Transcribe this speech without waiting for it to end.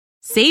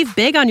Save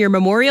big on your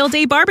Memorial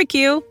Day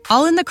barbecue,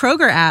 all in the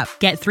Kroger app.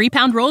 Get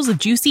 3-pound rolls of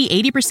juicy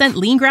 80%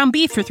 lean ground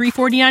beef for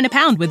 $3.49 a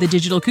pound with a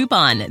digital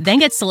coupon. Then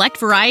get select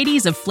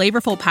varieties of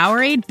flavorful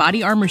Powerade,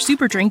 Body Armor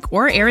Super Drink,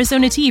 or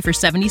Arizona tea for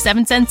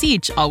 77 cents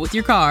each, all with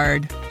your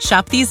card.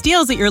 Shop these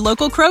deals at your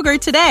local Kroger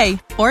today,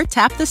 or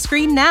tap the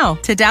screen now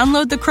to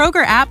download the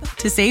Kroger app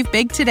to save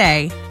big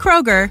today.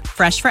 Kroger,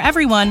 fresh for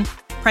everyone.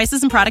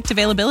 Prices and product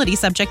availability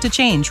subject to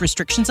change.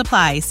 Restrictions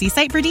apply. See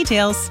site for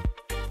details.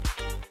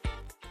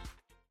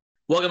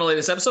 Welcome to the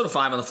latest episode of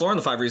 5 on the Floor on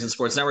the 5 Reasons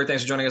Sports Network.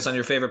 Thanks for joining us on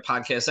your favorite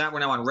podcast app. We're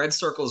now on Red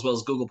Circle as well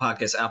as Google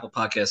Podcasts, Apple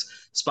Podcasts,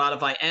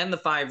 Spotify, and the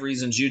 5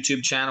 Reasons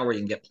YouTube channel where you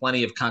can get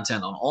plenty of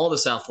content on all the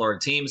South Florida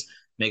teams.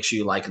 Make sure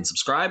you like and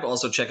subscribe.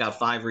 Also check out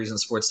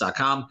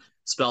 5reasonsports.com.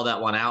 Spell that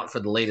one out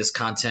for the latest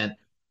content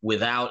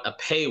without a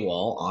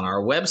paywall on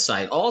our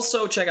website.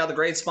 Also check out the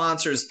great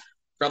sponsors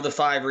of the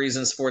 5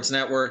 Reasons Sports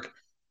Network.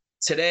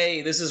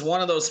 Today, this is one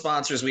of those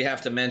sponsors we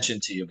have to mention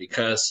to you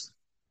because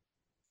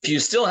if you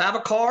still have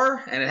a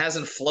car and it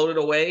hasn't floated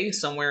away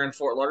somewhere in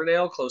Fort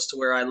Lauderdale, close to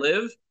where I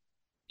live,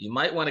 you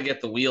might want to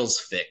get the wheels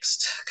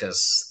fixed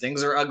because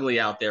things are ugly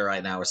out there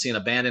right now. We're seeing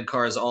abandoned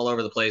cars all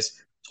over the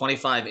place,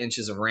 25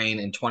 inches of rain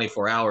in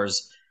 24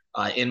 hours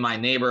in my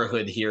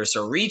neighborhood here.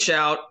 So reach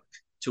out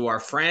to our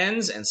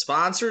friends and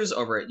sponsors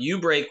over at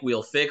U Brake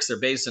Wheel Fix. They're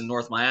based in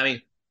North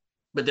Miami,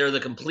 but they're the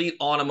complete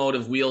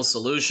automotive wheel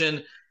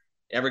solution.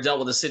 Ever dealt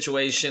with a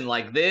situation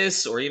like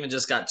this or even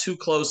just got too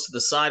close to the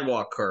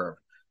sidewalk curb?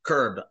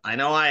 I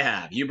know I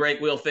have. U-Brake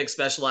Wheel Fix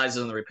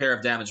specializes in the repair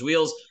of damaged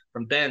wheels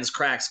from bends,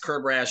 cracks,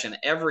 curb rash, and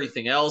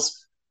everything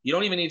else. You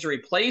don't even need to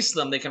replace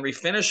them. They can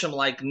refinish them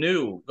like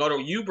new. Go to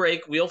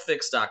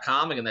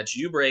ubrakewheelfix.com. Again, that's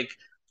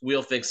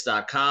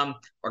ubrakewheelfix.com.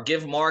 Or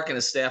give Mark and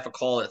his staff a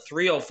call at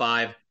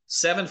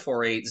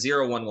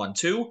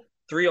 305-748-0112.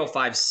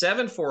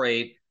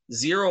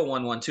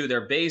 305-748-0112.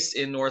 They're based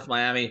in North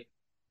Miami.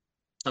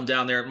 I'm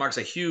down there. Mark's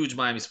a huge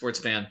Miami sports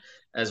fan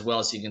as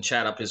well, so you can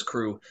chat up his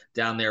crew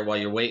down there while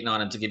you're waiting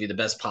on him to give you the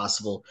best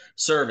possible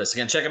service.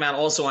 Again, check him out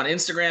also on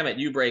Instagram at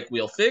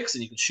ubrakewheelfix,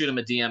 and you can shoot him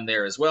a DM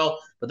there as well.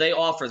 But they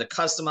offer the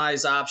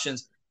customized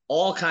options,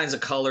 all kinds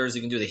of colors.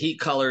 You can do the Heat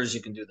colors,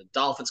 you can do the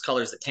Dolphins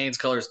colors, the Canes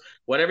colors,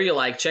 whatever you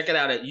like. Check it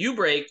out at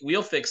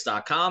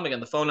ubrakewheelfix.com. Again,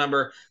 the phone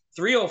number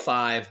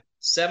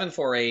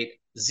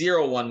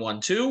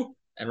 305-748-0112.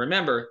 And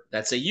remember,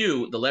 that's a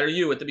U, the letter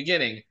U at the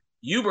beginning,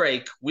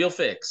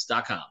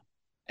 ubrakewheelfix.com.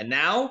 And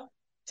now,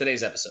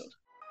 today's episode.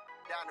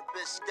 Down the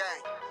bitch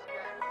gang.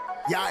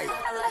 Yeah.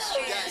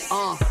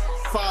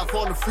 5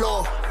 on the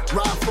floor,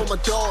 ride for my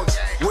dogs.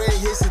 Where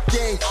here's the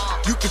thing,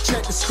 you can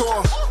check the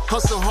score.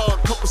 Hustle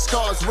hard, couple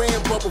scars,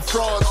 wearing bubble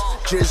frogs.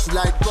 Just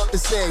like Butler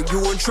said,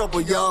 you in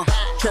trouble, y'all.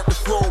 Kept the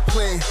floor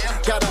playing,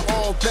 got it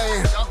all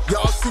band.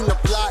 Y'all seen the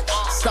block,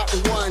 stop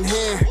with one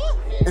hand.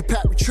 And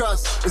Pat we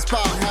trust, it's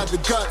power, have the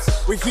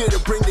guts. We're here to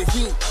bring the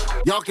heat,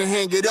 y'all can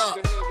hang it up.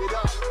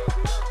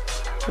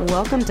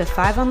 Welcome to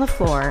 5 on the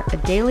Floor, a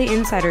daily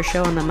insider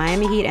show on the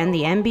Miami Heat and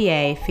the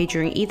NBA,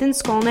 featuring Ethan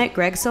Skolnick,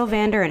 Greg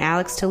Sylvander, and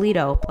Alex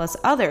Toledo, plus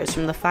others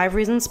from the 5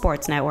 Reasons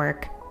Sports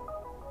Network.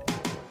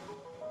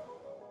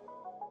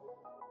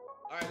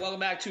 All right, welcome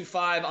back to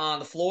 5 on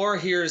the Floor.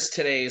 Here's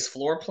today's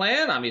floor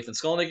plan. I'm Ethan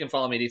Skolnick. You can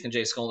follow me at Ethan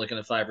J. Skolnick in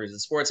the 5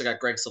 Reasons Sports. I got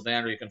Greg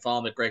Sylvander. You can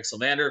follow me at Greg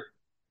Sylvander.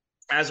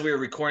 As we were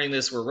recording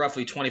this, we're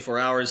roughly 24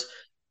 hours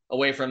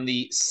away from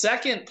the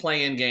second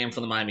play-in game for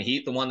the Miami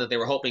Heat, the one that they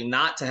were hoping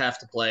not to have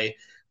to play.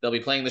 They'll be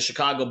playing the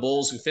Chicago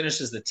Bulls, who finished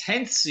as the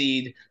 10th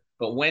seed,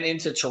 but went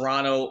into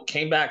Toronto,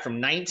 came back from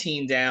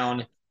 19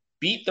 down,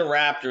 beat the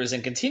Raptors,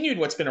 and continued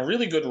what's been a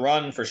really good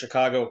run for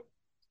Chicago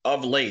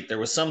of late. There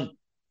was some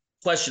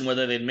question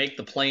whether they'd make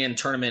the play-in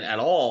tournament at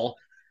all.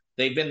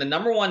 They've been the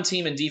number one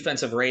team in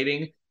defensive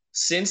rating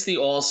since the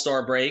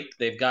All-Star break.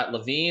 They've got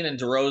Levine and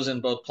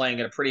DeRozan both playing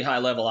at a pretty high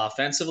level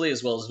offensively,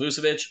 as well as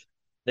Vucevic.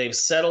 They've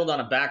settled on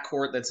a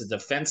backcourt that's a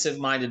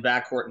defensive-minded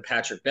backcourt in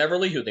Patrick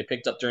Beverley, who they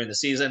picked up during the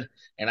season,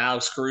 and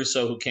Alex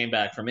Caruso, who came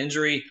back from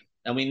injury.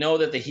 And we know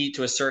that the Heat,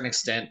 to a certain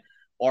extent,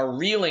 are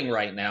reeling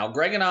right now.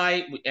 Greg and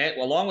I,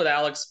 along with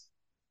Alex,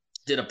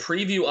 did a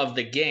preview of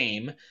the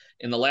game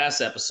in the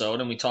last episode,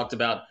 and we talked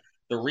about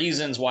the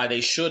reasons why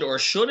they should or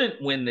shouldn't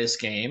win this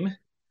game,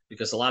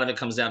 because a lot of it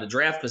comes down to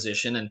draft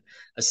position and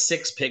a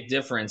 6-pick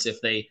difference.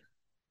 If they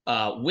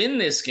win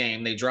this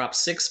game, they drop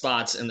 6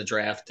 spots in the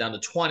draft down to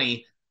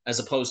 20 as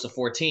opposed to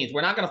 14th.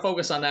 We're not going to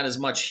focus on that as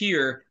much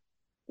here.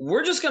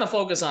 We're just going to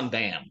focus on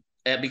Bam,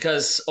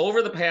 because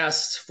over the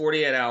past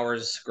 48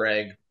 hours,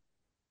 Greg,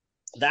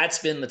 that's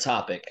been the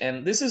topic.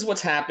 And this is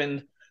what's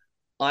happened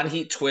on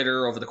Heat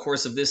Twitter over the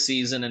course of this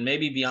season and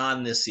maybe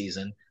beyond this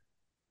season,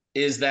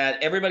 is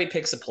that everybody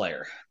picks a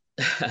player.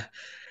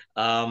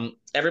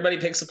 Everybody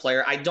picks a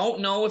player. I don't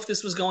know if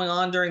this was going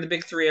on during the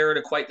Big Three era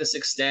to quite this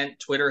extent.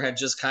 Twitter had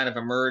just kind of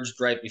emerged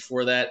right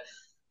before that.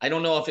 I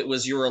don't know if it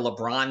was you're a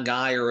LeBron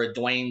guy or a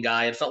Dwayne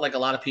guy. It felt like a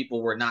lot of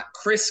people were not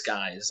Chris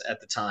guys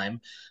at the time,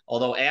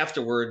 although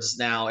afterwards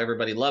now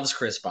everybody loves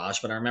Chris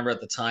Bosh. But I remember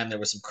at the time there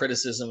was some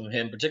criticism of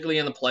him, particularly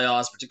in the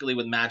playoffs, particularly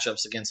with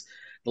matchups against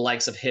the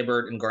likes of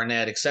Hibbert and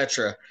Garnett,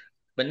 etc.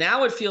 But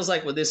now it feels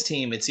like with this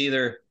team, it's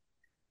either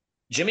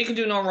Jimmy can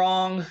do no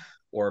wrong,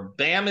 or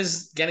Bam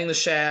is getting the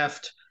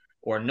shaft,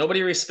 or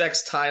nobody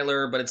respects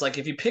Tyler. But it's like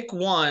if you pick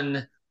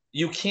one,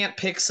 you can't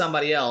pick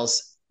somebody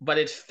else. But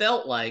it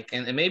felt like,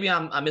 and maybe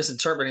I'm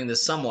misinterpreting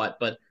this somewhat,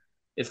 but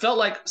it felt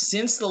like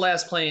since the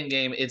last playing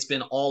game, it's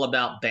been all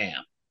about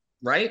Bam,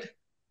 right?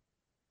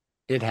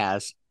 It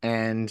has.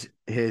 And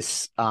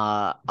his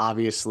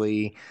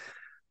obviously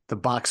the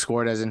box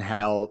score doesn't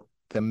help.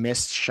 The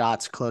missed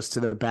shots close to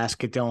the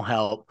basket don't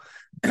help.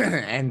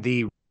 And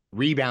the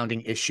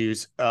rebounding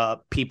issues,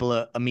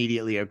 people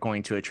immediately are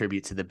going to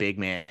attribute to the big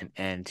man.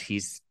 And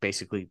he's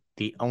basically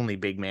the only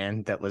big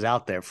man that was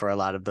out there for a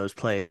lot of those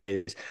plays.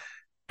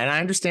 And I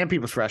understand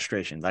people's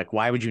frustration. Like,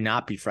 why would you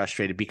not be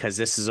frustrated? Because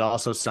this is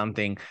also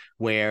something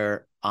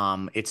where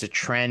it's a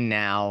trend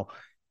now.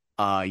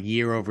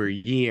 Year over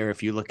year,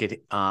 if you look at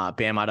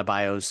Bam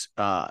Adebayo's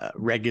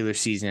regular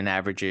season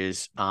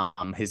averages,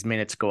 his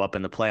minutes go up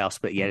in the playoffs,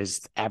 but yet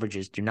his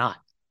averages do not.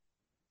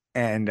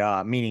 And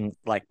meaning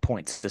like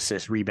points,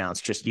 assists, rebounds,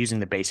 just using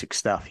the basic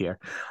stuff here.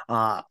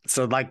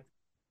 So like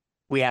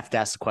we have to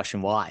ask the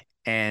question why.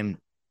 And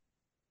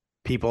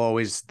people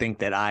always think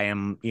that I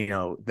am,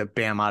 the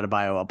Bam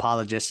Adebayo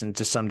apologist, and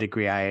to some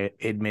degree I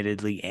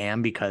admittedly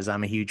am, because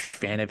I'm a huge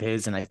fan of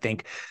his, and I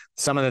think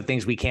some of the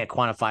things we can't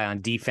quantify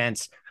on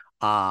defense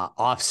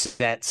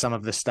offset some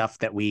of the stuff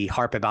that we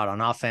harp about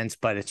on offense,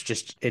 but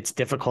it's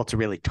difficult to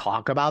really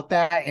talk about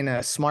that in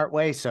a smart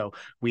way. So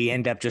we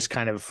end up just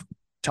kind of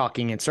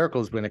talking in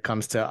circles when it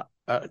comes to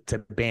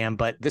Bam.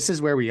 But this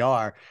is where we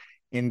are,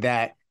 in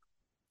that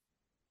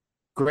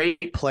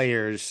great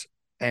players,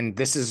 and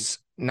this is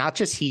not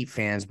just Heat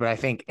fans, but I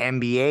think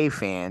NBA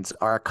fans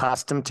are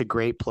accustomed to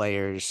great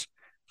players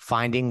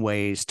finding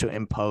ways to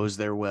impose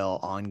their will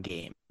on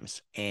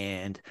games.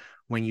 And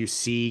when you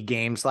see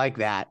games like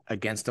that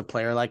against a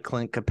player like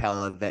Clint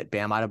Capella that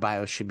Bam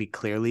Adebayo should be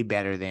clearly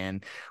better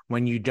than,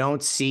 when you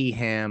don't see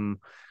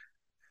him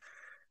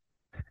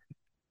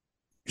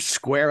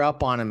square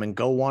up on him and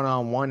go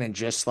one-on-one and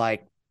just go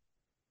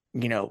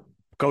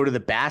to the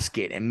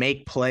basket and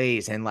make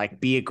plays and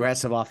be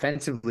aggressive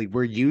offensively,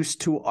 we're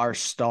used to our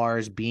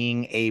stars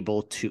being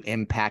able to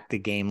impact the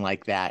game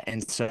like that.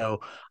 And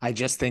so I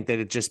just think that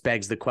it just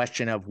begs the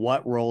question of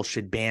what role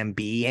should Bam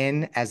be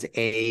in as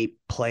a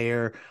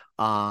player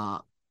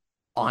on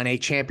a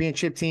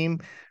championship team.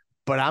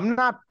 But I'm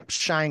not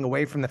shying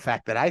away from the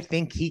fact that I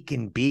think he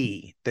can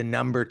be the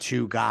number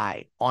 2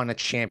 guy on a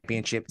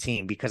championship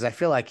team, because I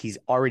feel like he's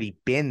already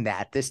been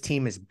that. This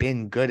team has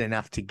been good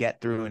enough to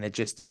get through, and it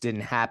just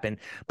didn't happen.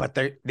 But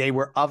they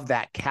were of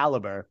that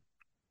caliber,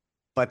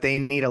 but they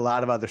need a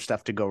lot of other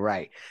stuff to go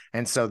right.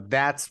 And so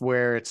that's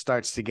where it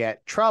starts to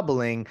get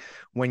troubling,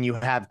 when you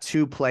have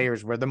 2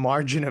 players where the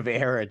margin of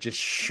error just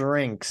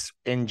shrinks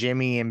in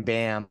Jimmy and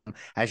Bam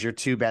as your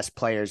 2 best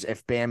players.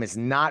 If Bam is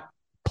not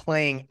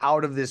playing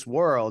out of this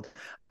world,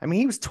 I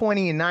mean, he was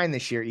 20-9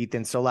 this year,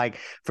 Ethan. So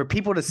for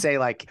people to say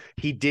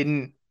he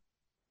didn't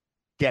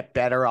get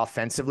better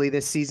offensively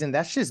this season,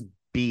 that's just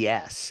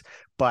BS.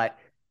 But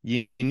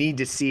you need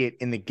to see it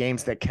in the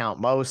games that count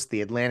most.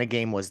 The Atlanta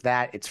game was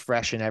that. It's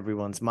fresh in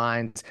everyone's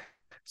minds.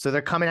 So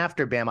they're coming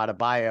after Bam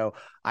Adebayo.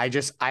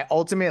 I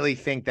ultimately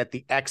think that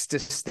the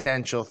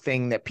existential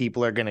thing that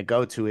people are going to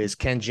go to is,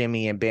 can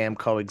Jimmy and Bam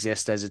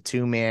coexist as a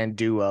 2-man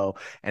duo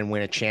and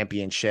win a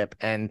championship?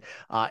 And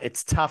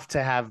it's tough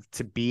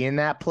to be in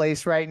that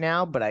place right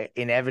now, but I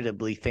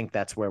inevitably think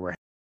that's where we're.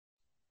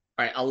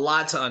 All right, a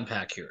lot to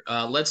unpack here.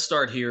 Let's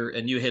start here,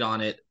 and you hit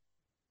on it.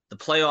 The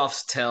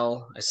playoffs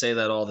tell. I say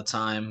that all the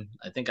time.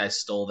 I think I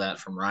stole that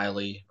from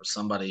Riley or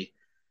somebody.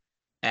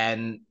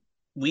 And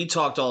we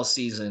talked all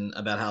season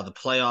about how the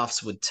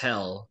playoffs would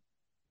tell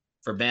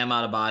for Bam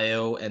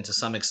Adebayo and to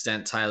some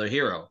extent Tyler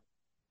Hero.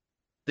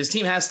 This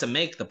team has to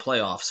make the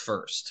playoffs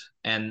first.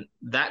 And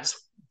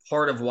that's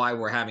part of why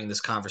we're having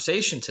this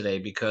conversation today,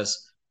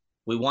 because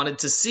we wanted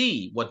to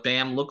see what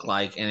Bam looked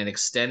like in an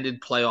extended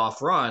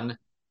playoff run,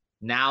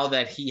 now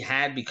that he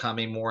had become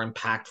a more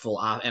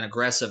impactful and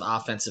aggressive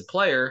offensive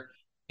player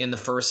in the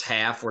first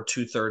half or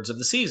 2/3 of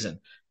the season.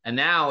 And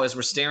now, as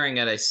we're staring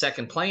at a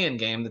second play-in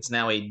game that's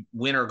now a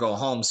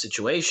win-or-go-home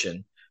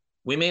situation,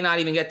 we may not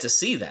even get to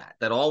see that.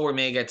 That all we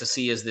may get to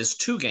see is this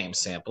 2-game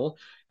sample.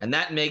 And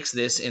that makes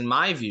this, in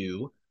my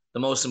view, the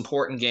most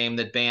important game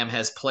that Bam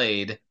has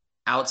played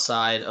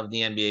outside of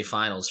the NBA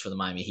Finals for the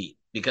Miami Heat.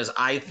 Because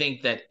I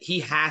think that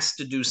he has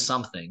to do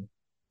something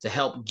to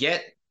help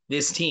get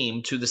this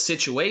team to the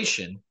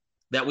situation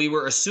that we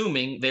were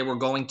assuming they were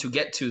going to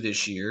get to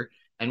this year,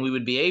 and we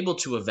would be able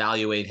to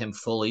evaluate him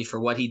fully for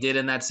what he did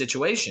in that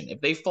situation.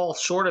 If they fall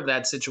short of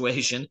that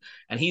situation,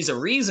 and he's a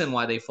reason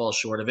why they fall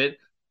short of it,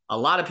 a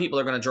lot of people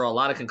are going to draw a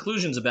lot of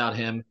conclusions about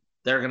him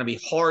that are going to be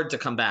hard to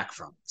come back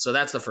from. So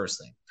that's the first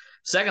thing.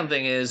 Second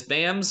thing is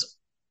Bam's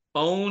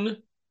own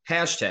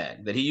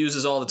hashtag that he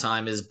uses all the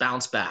time is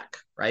bounce back,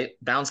 right?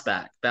 Bounce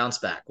back, bounce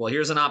back. Well,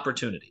 here's an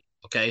opportunity,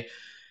 okay?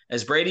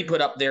 As Brady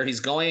put up there,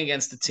 he's going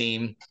against the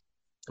team,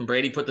 and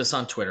Brady put this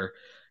on Twitter,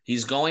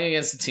 he's going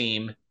against the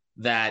team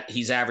that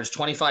he's averaged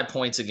 25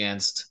 points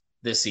against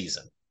this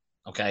season,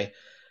 Okay.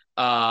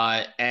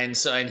 And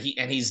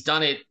he's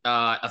done it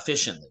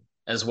efficiently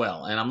as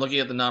well. And I'm looking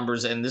at the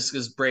numbers, and this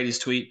is Brady's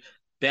tweet.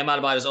 Bam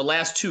Adebayo's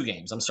last two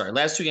games.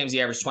 Last two games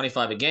he averaged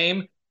 25 a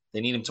game. They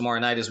need him tomorrow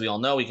night, as we all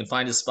know. He can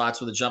find his spots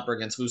with a jumper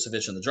against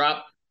Vucevic in the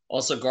drop.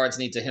 Also, guards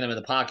need to hit him in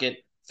the pocket.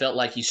 Felt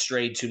like he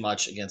strayed too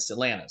much against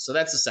Atlanta. So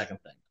that's the second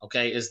thing,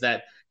 okay, is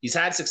that he's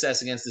had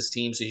success against this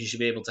team, so he should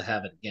be able to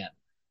have it again.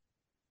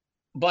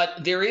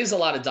 But there is a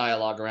lot of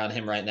dialogue around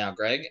him right now,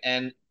 Greg.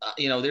 And,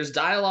 there's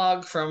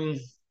dialogue from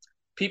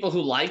people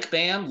who like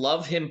Bam,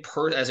 love him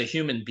as a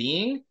human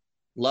being,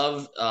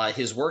 love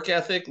his work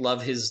ethic,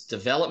 love his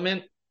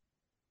development,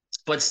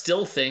 but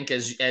still think,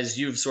 as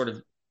you've sort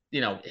of,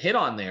 hit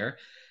on there,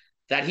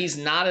 that he's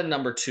not a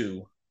number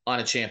two on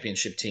a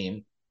championship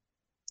team.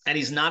 And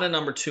he's not a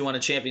number two on a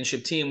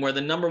championship team where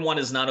the number one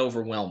is not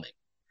overwhelming.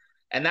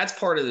 And that's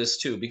part of this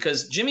too,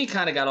 because Jimmy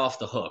kind of got off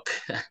the hook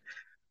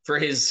for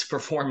his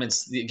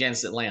performance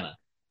against Atlanta,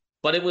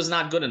 but it was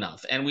not good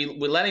enough. And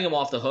we're letting him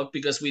off the hook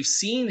because we've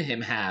seen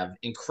him have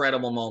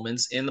incredible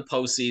moments in the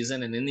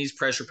postseason and in these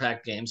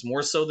pressure-packed games,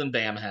 more so than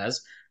Bam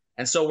has.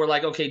 And so we're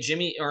like, okay,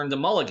 Jimmy earned a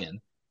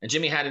mulligan. And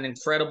Jimmy had an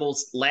incredible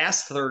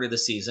last third of the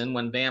season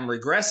when Bam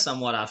regressed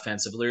somewhat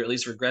offensively, or at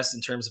least regressed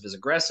in terms of his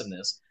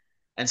aggressiveness.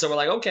 And so we're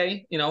like,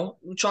 okay,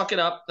 chalk it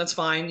up. That's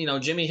fine.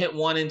 Jimmy hit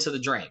one into the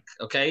drink,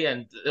 okay?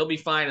 And he'll be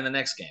fine in the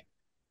next game.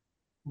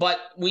 But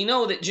we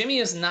know that Jimmy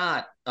is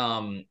not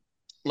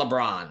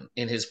LeBron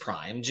in his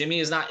prime.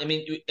 Jimmy is not,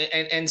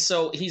 and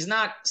so he's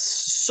not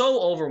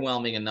so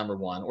overwhelming in number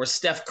one, or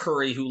Steph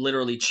Curry, who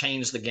literally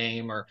changed the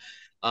game, or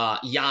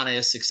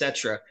Giannis,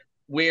 etc.,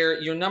 where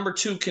your number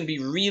two can be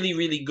really,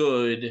 really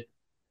good,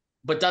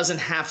 but doesn't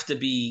have to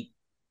be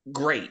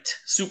great,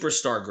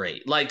 superstar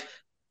great. Like,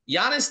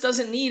 Giannis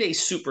doesn't need a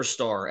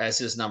superstar as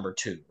his number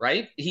two,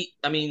 right?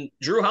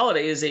 Drew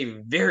Holiday is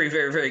a very,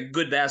 very, very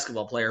good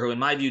basketball player who, in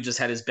my view, just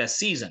had his best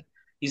season.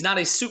 He's not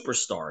a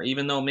superstar,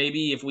 even though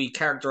maybe if we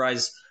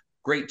characterize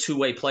great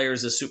two-way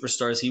players as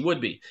superstars, he would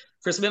be.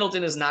 Chris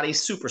Middleton is not a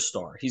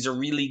superstar. He's a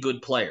really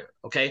good player,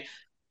 okay?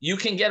 You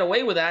can get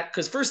away with that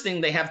because, first thing,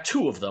 they have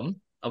two of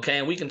them, okay?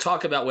 And we can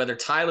talk about whether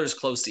Tyler's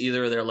close to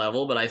either of their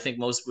level, but I think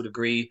most would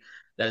agree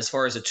that as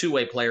far as a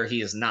two-way player,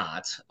 he is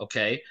not,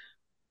 okay?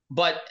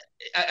 But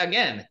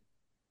again,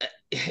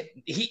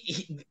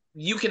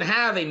 you can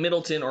have a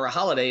Middleton or a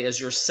Holiday as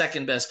your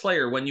second best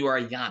player when you are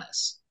a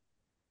Giannis.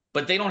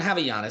 But they don't have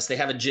a Giannis. They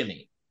have a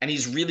Jimmy. And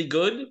he's really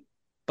good,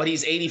 but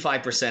he's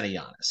 85%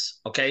 of Giannis.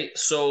 Okay?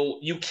 So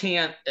you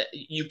can't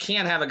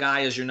have a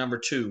guy as your number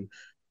two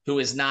who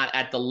is not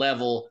at the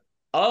level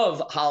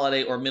of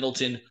Holiday or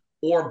Middleton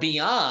or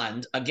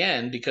beyond,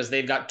 again, because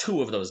they've got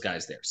two of those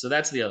guys there. So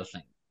that's the other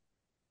thing.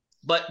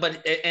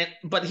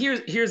 But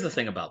here's the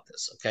thing about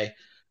this, okay?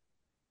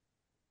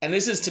 And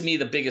this is, to me,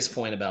 the biggest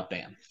point about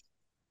Bam.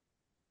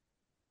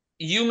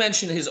 You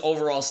mentioned his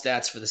overall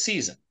stats for the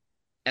season,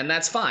 and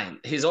that's fine.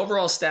 His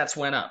overall stats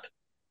went up.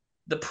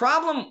 The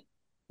problem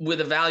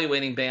with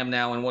evaluating Bam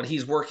now and what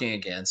he's working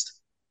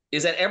against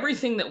is that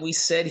everything that we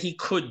said he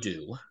could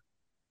do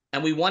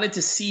and we wanted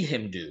to see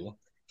him do,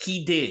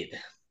 he did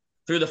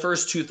through the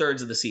first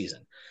two-thirds of the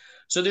season.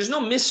 So there's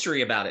no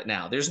mystery about it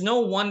now. There's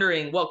no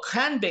wondering, well,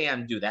 can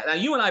Bam do that? Now,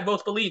 you and I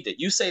both believed it.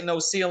 You say no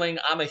ceiling.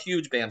 I'm a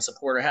huge Bam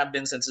supporter, have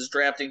been since his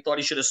drafting. Thought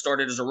he should have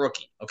started as a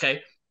rookie,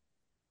 okay?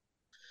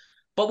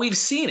 But we've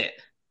seen it.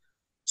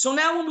 So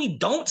now when we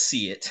don't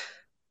see it,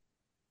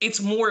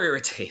 it's more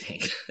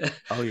irritating.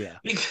 Oh, yeah.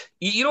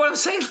 You know what I'm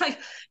saying? Like,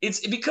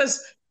 it's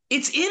because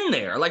it's in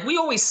there. Like, we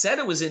always said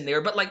it was in there,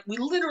 but, like, we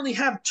literally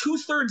have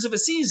two-thirds of a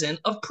season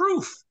of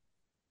proof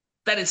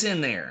that it's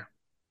in there.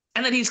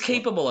 And that he's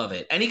capable of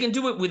it. And he can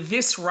do it with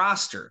this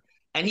roster.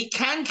 And he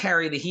can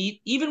carry the heat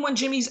even when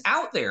Jimmy's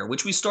out there,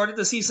 which we started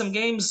to see some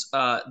games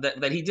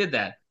that he did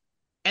that.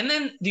 And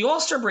then the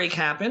All-Star break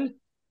happened,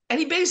 and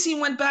he basically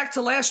went back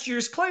to last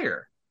year's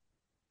player.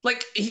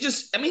 Like, he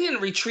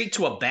didn't retreat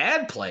to a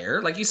bad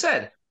player, like you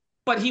said.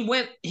 But he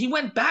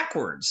went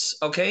backwards,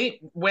 okay,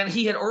 when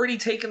he had already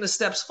taken the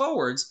steps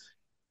forwards.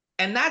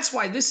 And that's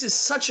why this is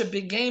such a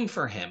big game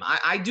for him.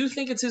 I do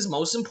think it's his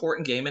most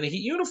important game in a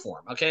Heat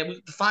uniform. Okay,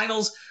 the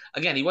finals,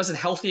 again, he wasn't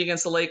healthy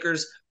against the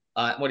Lakers.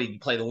 He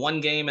played the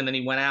one game and then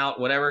he went out,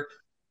 whatever.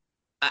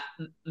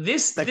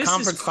 This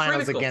conference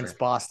finals against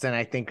Boston,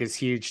 I think, is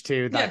huge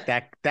too.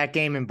 Yeah. That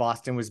game in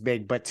Boston was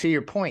big. But to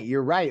your point,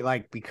 you're right.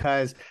 Like,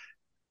 because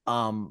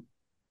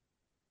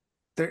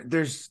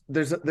there's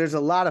a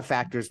lot of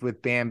factors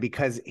with Bam,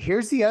 because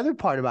here's the other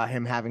part about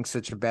him having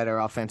such a better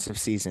offensive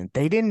season.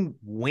 They didn't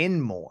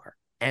win more.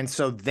 And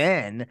so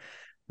then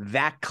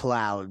that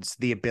clouds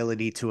the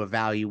ability to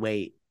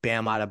evaluate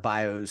Bam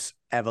Adebayo's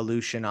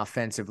evolution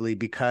offensively,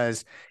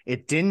 because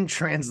it didn't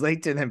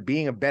translate to them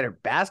being a better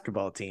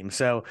basketball team.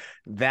 So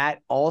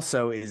that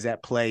also is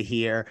at play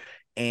here.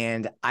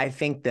 And I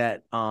think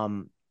that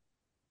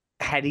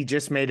had he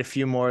just made a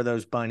few more of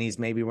those bunnies,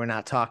 maybe we're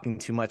not talking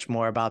too much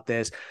more about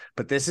this,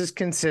 but this is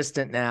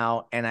consistent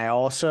now. And I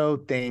also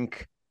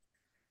think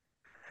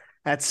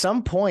at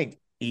some point,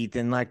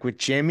 Ethan, like with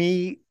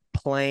Jimmy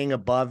playing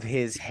above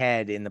his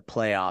head in the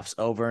playoffs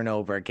over and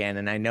over again.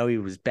 And I know he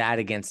was bad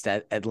against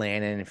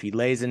Atlanta. And if he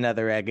lays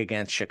another egg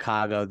against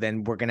Chicago,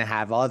 then we're going to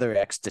have other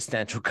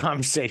existential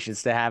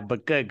conversations to have.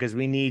 But good, because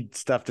we need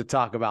stuff to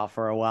talk about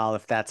for a while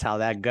if that's how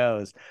that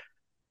goes.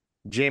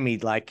 Jimmy,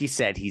 like you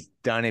said, he's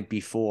done it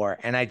before.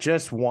 And I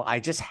just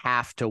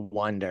have to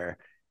wonder,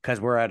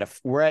 because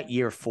we're at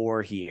year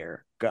 4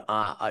 here.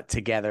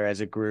 Together as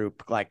a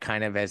group, like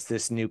kind of as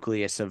this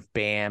nucleus of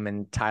Bam,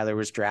 and Tyler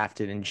was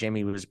drafted and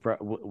Jimmy was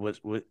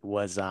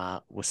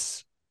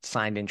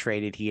signed and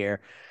traded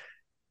here.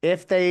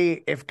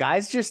 If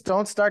guys just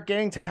don't start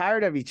getting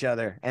tired of each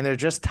other and they're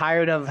just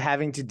tired of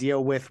having to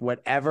deal with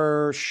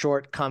whatever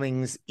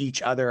shortcomings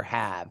each other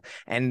have,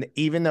 and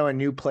even though a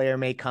new player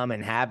may come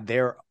and have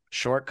their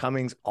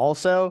shortcomings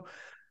also,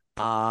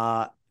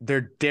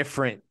 they're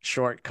different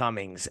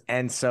shortcomings.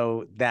 And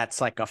so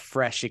that's like a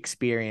fresh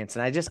experience.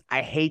 And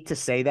I hate to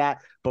say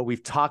that, but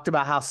we've talked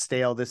about how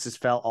stale this has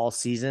felt all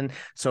season.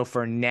 So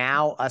for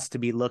now, us to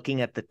be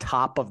looking at the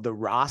top of the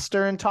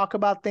roster and talk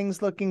about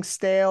things looking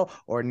stale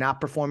or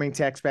not performing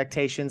to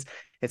expectations,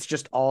 it's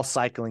just all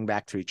cycling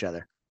back to each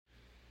other.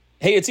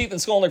 Hey, it's Ethan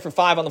Skolnick for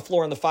 5 on the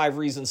Floor on the 5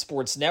 Reasons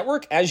Sports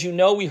Network. As you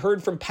know, we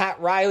heard from Pat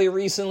Riley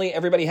recently.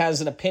 Everybody has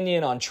an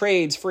opinion on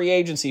trades, free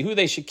agency, who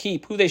they should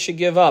keep, who they should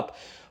give up,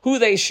 who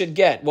they should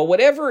get. Well,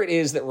 whatever it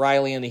is that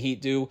Riley and the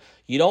Heat do,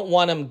 you don't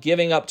want them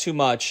giving up too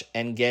much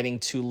and getting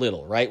too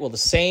little, right? Well, the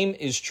same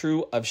is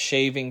true of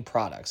shaving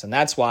products, and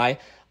that's why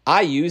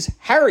I use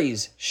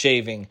Harry's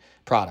shaving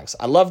products.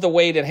 I love the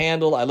weight it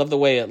handles, I love the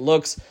way it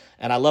looks,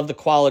 and I love the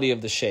quality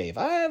of the shave.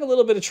 I have a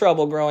little bit of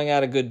trouble growing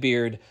out a good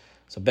beard,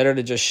 so better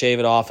to just shave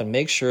it off and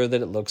make sure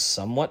that it looks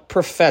somewhat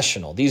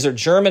professional. These are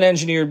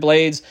German-engineered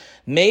blades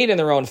made in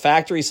their own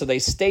factory, so they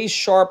stay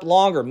sharp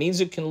longer. Means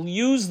you can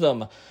use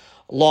them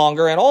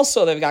longer. And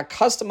also, they've got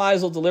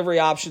customizable delivery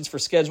options for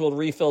scheduled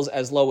refills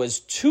as low as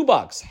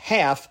 $2,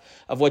 half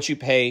of what you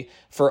pay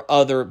for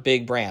other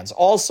big brands.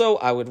 Also,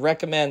 I would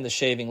recommend the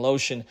shaving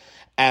lotion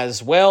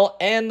as well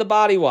and the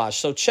body wash.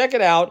 So check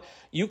it out.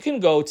 You can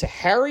go to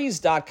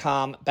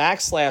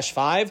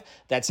harrys.com/5.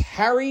 That's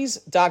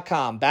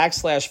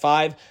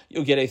harrys.com/5.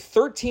 You'll get a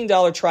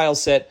 $13 trial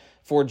set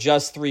for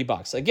just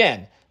 $3.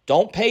 Again,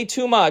 don't pay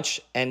too much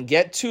and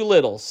get too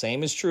little.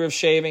 Same is true of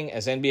shaving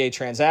as NBA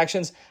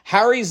transactions.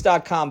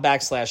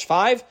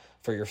 harrys.com/5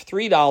 for your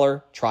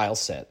 $3 trial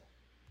set.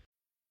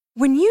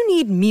 When you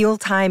need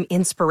mealtime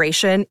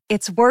inspiration,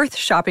 it's worth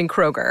shopping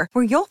Kroger,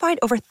 where you'll find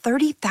over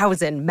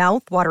 30,000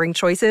 mouth-watering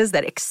choices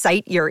that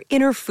excite your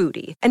inner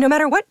foodie. And no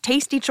matter what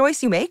tasty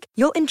choice you make,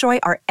 you'll enjoy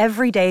our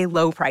everyday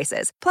low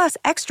prices, plus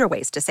extra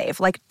ways to save,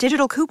 like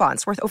digital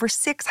coupons worth over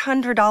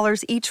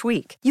 $600 each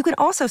week. You can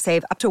also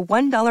save up to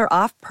 $1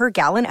 off per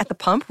gallon at the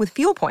pump with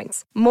fuel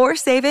points. More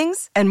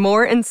savings and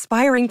more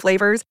inspiring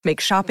flavors make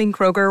shopping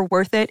Kroger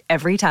worth it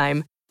every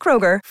time.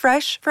 Kroger,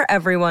 fresh for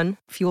everyone.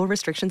 Fuel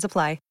restrictions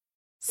apply.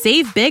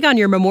 Save big on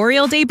your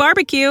Memorial Day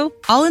barbecue,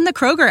 all in the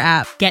Kroger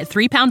app. Get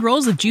 3-pound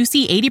rolls of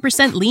juicy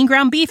 80% lean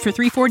ground beef for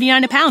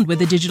 $3.49 a pound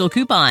with a digital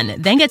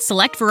coupon. Then get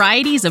select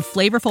varieties of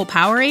flavorful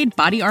Powerade,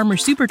 Body Armor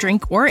Super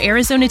Drink, or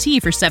Arizona tea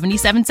for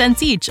 77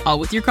 cents each, all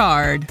with your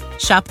card.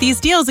 Shop these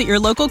deals at your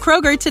local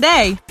Kroger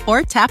today,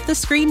 or tap the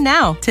screen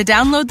now to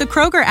download the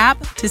Kroger app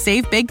to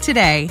save big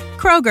today.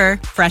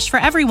 Kroger, fresh for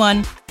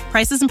everyone.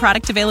 Prices and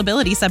product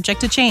availability subject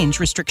to change.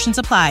 Restrictions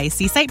apply.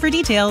 See site for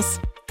details.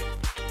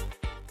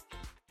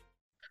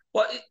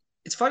 Well,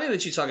 it's funny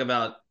that you talk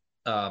about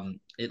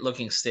it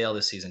looking stale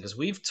this season, because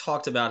we've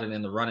talked about it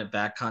in the run it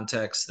back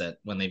context, that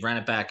when they ran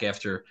it back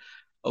after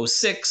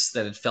 06,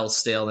 that it felt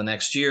stale the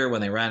next year. When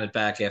they ran it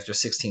back after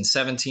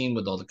 16-17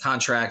 with all the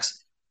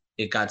contracts,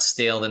 it got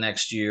stale the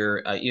next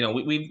year.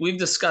 We've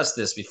discussed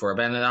this before,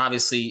 but then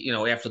obviously,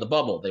 after the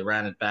bubble, they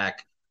ran it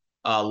back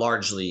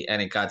largely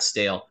and it got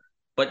stale.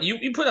 But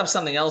you put up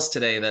something else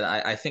today that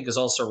I think is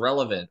also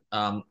relevant,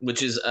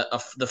 which is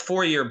the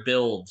 4-year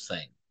build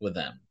thing with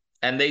them.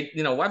 And they,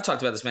 I've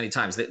talked about this many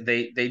times.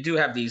 They do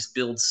have these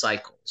build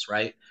cycles,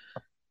 right?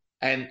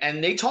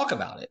 And they talk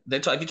about it.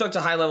 If you talk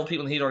to high level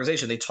people in the Heat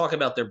organization, they talk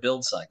about their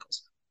build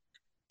cycles.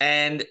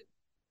 And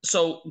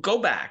so go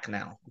back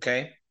now,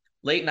 okay?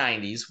 Late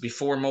 90s,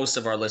 before most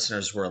of our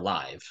listeners were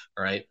alive,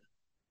 all right?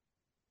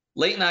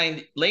 Late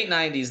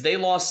 90s, they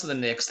lost to the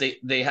Knicks.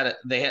 They had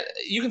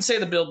you can say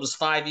the build was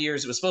 5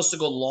 years. It was supposed to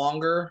go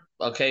longer,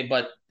 okay?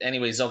 But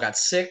anyway, Zoe got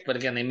sick. But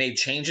again, they made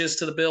changes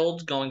to the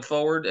build going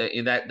forward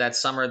in that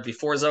summer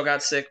before Zoe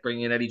got sick,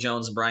 bringing in Eddie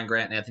Jones and Brian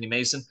Grant and Anthony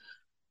Mason.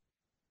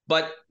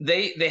 But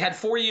they had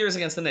 4 years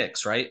against the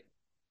Knicks, right?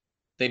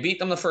 They beat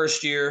them the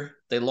first year.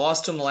 They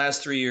lost to them the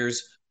last 3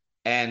 years.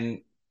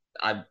 And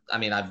I've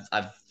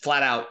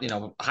flat out,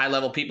 high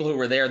level people who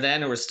were there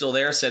then, who are still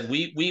there, said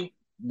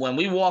when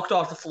we walked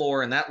off the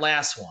floor in that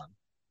last one,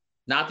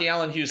 not the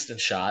Allen Houston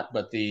shot,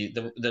 but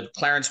the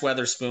Clarence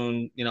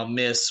Weatherspoon,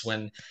 miss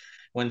when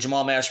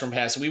Jamal Mashburn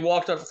passed, we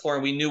walked off the floor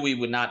and we knew we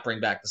would not bring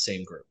back the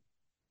same group.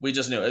 We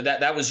just knew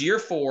that was year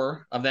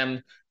 4 of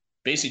them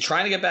basically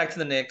trying to get back to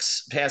the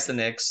Knicks, past the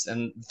Knicks,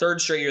 and third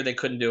straight year they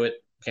couldn't do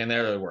it. Okay, and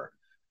there they were.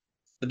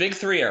 The Big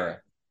Three era.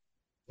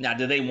 Now,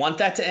 do they want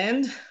that to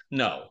end?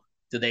 No.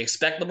 Do they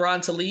expect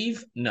LeBron to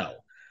leave? No.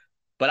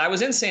 But I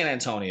was in San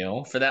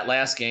Antonio for that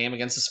last game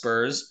against the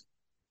Spurs,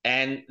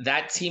 and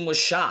that team was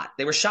shot.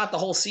 They were shot the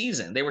whole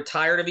season. They were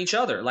tired of each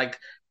other. Like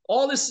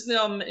all this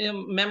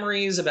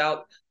memories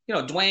about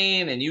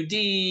Dwayne and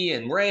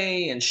UD and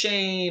Ray and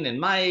Shane and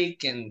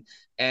Mike and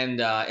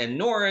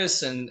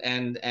Norris and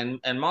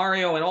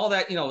Mario and all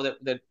that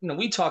that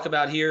we talk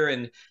about here.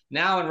 And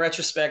now in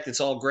retrospect,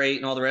 it's all great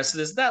and all the rest of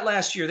this. That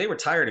last year, they were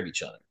tired of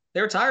each other.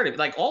 They were tired of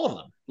like all of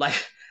them. Like,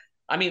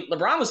 I mean,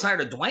 LeBron was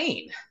tired of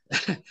Dwayne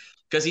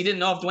because he didn't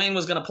know if Dwayne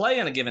was going to play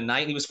on a given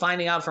night. He was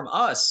finding out from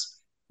us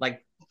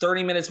like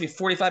 30 minutes,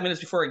 45 minutes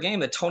before a game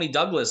that Tony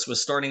Douglas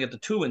was starting at the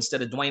 2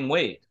 instead of Dwayne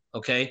Wade.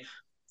 Okay.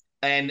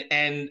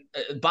 And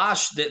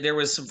Bosch, there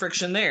was some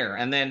friction there.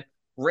 And then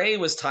Ray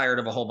was tired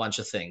of a whole bunch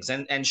of things.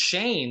 And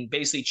Shane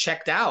basically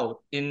checked out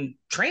in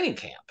training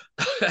camp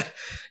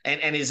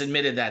and has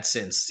admitted that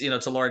since, to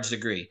a large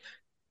degree.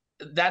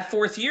 That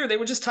fourth year, they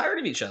were just tired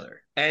of each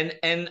other.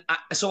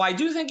 So I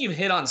do think you've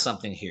hit on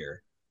something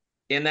here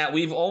in that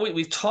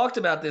we've talked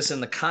about this in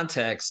the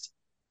context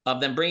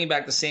of them bringing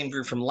back the same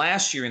group from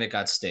last year and it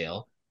got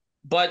stale.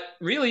 But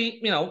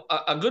really,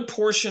 a good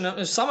portion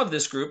of some of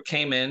this group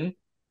came in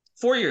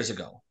 4 years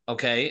ago,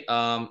 okay,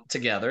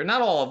 together.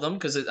 Not all of them,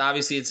 because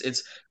obviously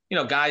it's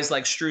guys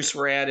like Strus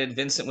were added,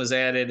 Vincent was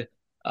added,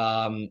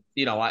 and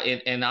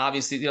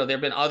obviously, there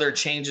have been other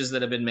changes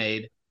that have been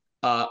made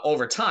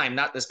over time,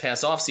 not this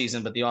past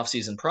offseason, but the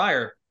offseason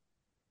prior.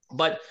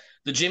 But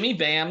the Jimmy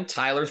Bam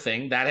Tyler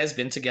thing, that has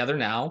been together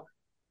now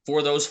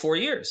for those 4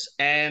 years.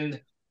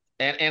 And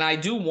I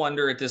do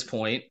wonder at this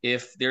point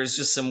if there's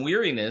just some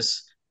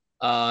weariness,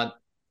 of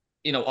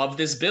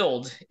this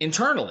build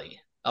internally.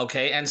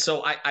 Okay. And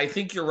so I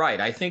think you're right.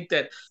 I think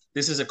that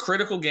this is a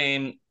critical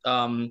game,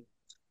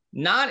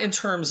 not in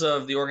terms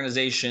of the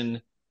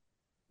organization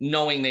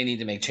knowing they need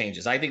to make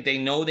changes. I think they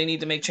know they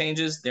need to make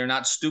changes. They're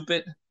not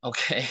stupid.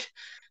 Okay.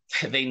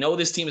 They know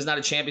this team is not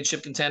a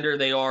championship contender.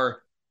 They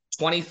are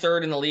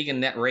 23rd in the league in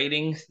net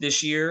rating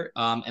this year,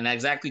 and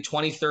exactly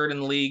 23rd in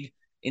the league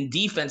in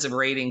defensive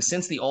rating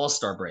since the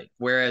All-Star break,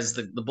 whereas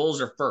the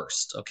Bulls are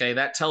first. Okay.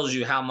 That tells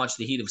you how much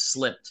the Heat have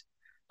slipped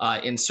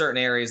in certain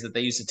areas that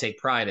they used to take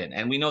pride in.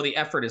 And we know the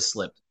effort has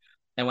slipped.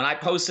 And when I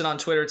posted on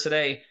Twitter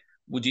today,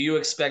 do you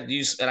expect,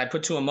 and I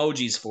put 2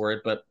 emojis for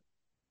it, but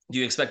do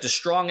you expect a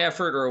strong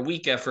effort or a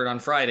weak effort on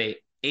Friday?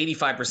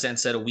 85%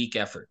 said a weak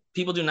effort.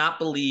 People do not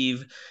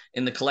believe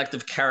in the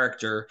collective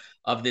character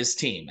of this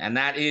team. And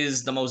that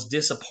is the most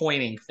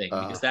disappointing thing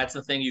because that's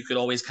the thing you could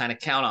always kind of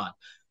count on.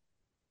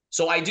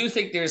 So I do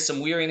think there's some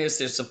weariness,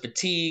 there's some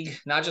fatigue,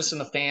 not just in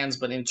the fans,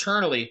 but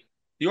internally.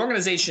 The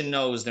organization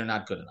knows they're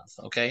not good enough,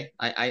 okay?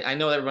 I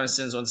know everyone wants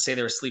to say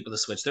they're asleep with a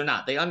switch. They're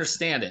not. They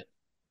understand it.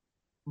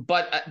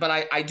 But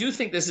I do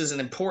think this is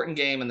an important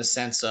game in the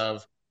sense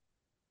of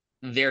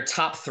their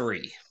top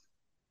 3,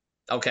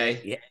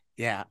 okay?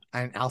 Yeah.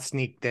 And I'll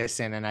sneak this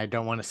in, and I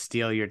don't want to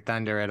steal your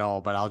thunder at all,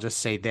 but I'll just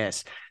say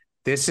this.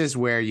 This is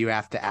where you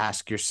have to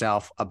ask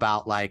yourself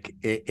about, like,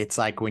 it's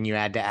like when you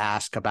had to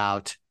ask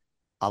about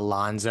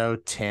Alonzo,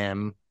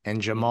 Tim,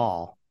 and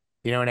Jamal.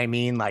 You know what I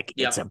mean? Like,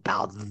 It's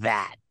about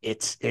that.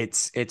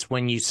 It's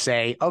when you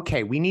say,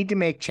 okay, we need to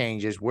make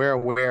changes. We're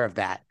aware of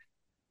that.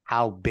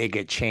 How big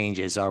a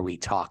changes are we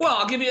talking? Well,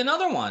 I'll give you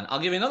another one.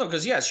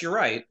 Because yes, you're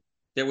right.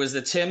 There was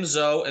the Tim,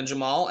 Zoe, and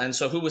Jamal. And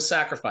so who was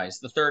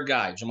sacrificed? The third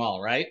guy,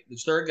 Jamal, right? The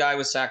third guy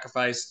was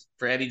sacrificed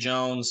for Eddie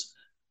Jones,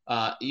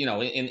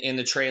 in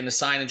the trade, in the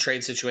sign and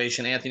trade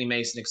situation, Anthony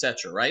Mason, et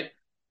cetera, right?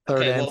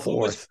 Third and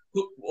fourth.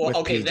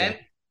 Then,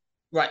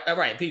 right,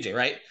 PJ,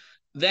 right?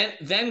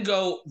 Then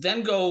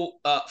go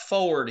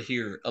forward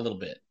here a little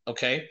bit,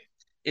 okay?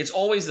 It's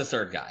always the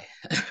third guy.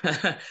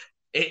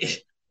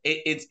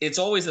 It's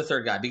always the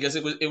third guy because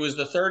it was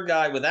the third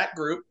guy with that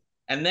group.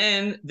 And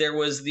then there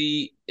was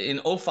in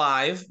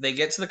 2005, they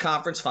get to the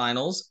conference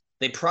finals.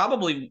 They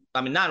probably,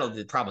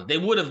 they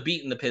would have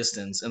beaten the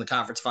Pistons in the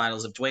conference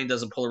finals if Dwayne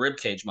doesn't pull a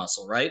ribcage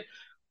muscle, right?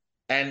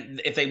 And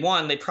if they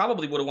won, they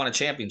probably would have won a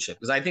championship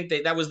because I think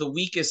that was the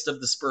weakest of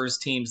the Spurs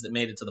teams that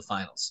made it to the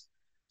finals.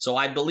 So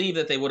I believe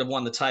that they would have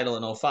won the title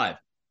in 2005.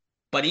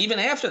 But even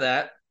after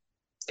that,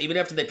 even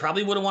after they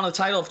probably would have won the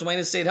title if Dwayne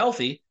had stayed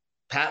healthy,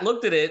 Pat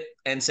looked at it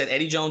and said,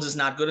 Eddie Jones is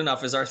not good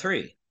enough as our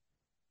 3.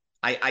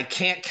 I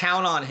can't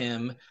count on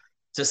him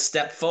to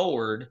step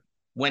forward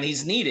when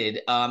he's needed.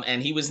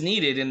 And he was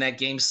needed in that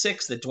game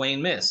 6 that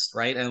Dwayne missed,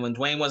 right? And when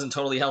Dwayne wasn't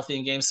totally healthy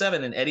in game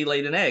 7, and Eddie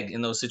laid an egg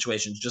in those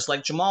situations, just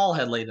like Jamal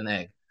had laid an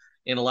egg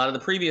in a lot of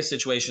the previous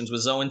situations with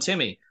Zoe and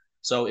Timmy.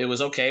 So it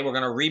was, okay, we're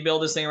going to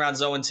rebuild this thing around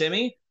Zoe and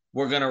Timmy.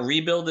 We're going to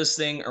rebuild this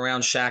thing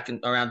around Shaq and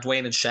around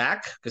Dwayne and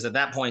Shaq, because at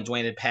that point,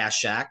 Dwayne had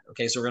passed Shaq.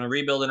 Okay, so we're going to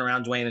rebuild it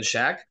around Dwayne and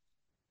Shaq.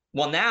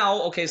 Well,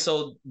 now, okay,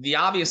 so the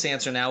obvious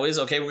answer now is,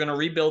 okay, we're going to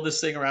rebuild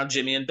this thing around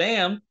Jimmy and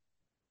Bam.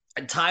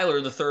 And Tyler,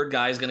 the third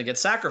guy, is going to get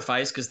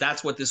sacrificed because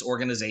that's what this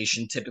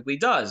organization typically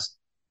does.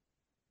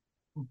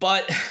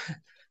 But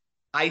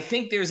I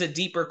think there's a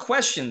deeper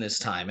question this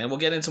time, and we'll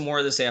get into more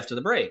of this after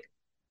the break.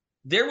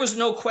 There was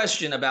no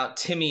question about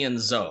Timmy and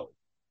Zoe.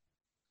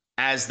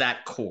 as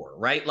that core,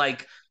 right?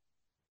 Like,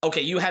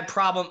 okay, you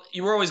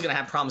were always going to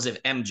have problems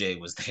if MJ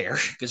was there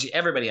because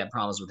everybody had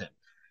problems with him.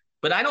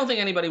 But I don't think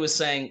anybody was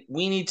saying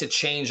we need to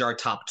change our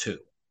top two,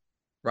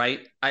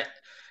 right?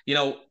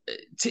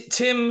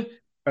 Tim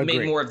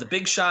made more of the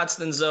big shots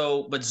than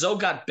Zoe, but Zoe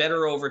got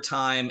better over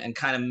time and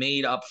kind of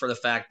made up for the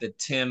fact that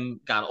Tim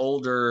got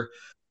older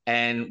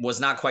and was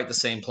not quite the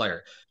same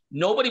player.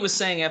 Nobody was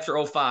saying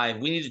after 05,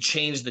 we need to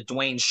change the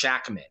Dwayne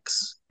Shaq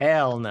mix.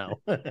 Hell no.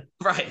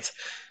 Right.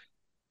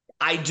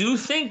 I do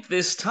think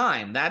this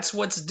time that's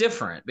what's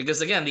different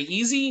because, again, the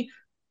easy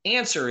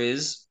answer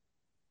is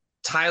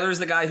Tyler's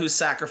the guy who's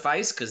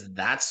sacrificed because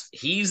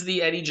he's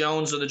the Eddie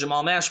Jones or the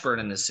Jamal Mashburn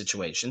in this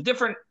situation.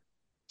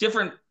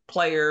 Different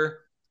player,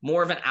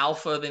 more of an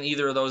alpha than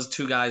either of those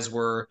two guys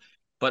were,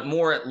 but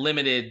more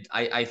limited,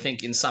 I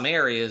think, in some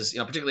areas,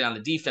 particularly on the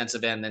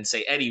defensive end than,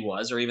 say, Eddie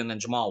was or even than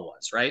Jamal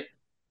was, right?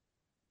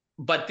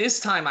 But this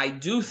time, I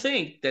do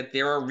think that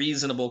there are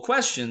reasonable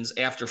questions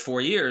after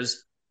 4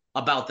 years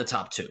about the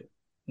top two,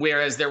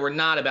 whereas there were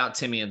not about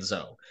Timmy and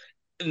Zoe.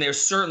 And there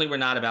certainly were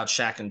not about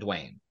Shaq and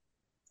Dwayne.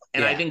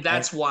 And I think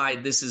that's why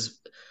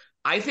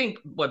I think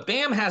what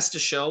Bam has to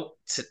show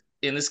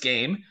in this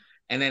game,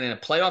 and then in a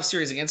playoff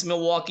series against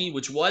Milwaukee,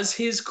 which was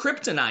his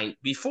kryptonite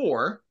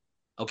before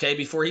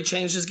he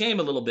changed his game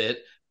a little bit,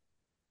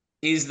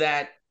 is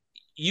that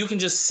you can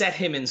just set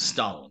him in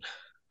stone,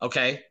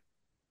 okay?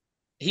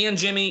 He and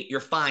Jimmy, you're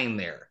fine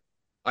there.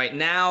 All right,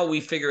 now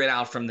we figure it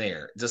out from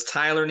there. Does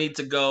Tyler need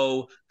to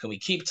go? Can we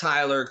keep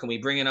Tyler? Can we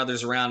bring in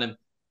others around him?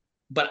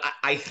 But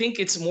I think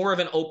it's more of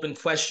an open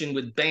question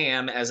with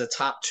Bam as a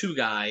top two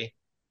guy,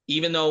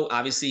 even though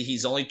obviously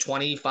he's only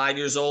 25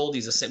 years old.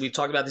 We've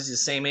talked about this. He's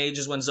the same age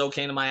as when Zoe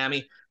came to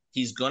Miami.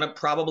 He's going to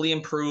probably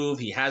improve.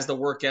 He has the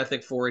work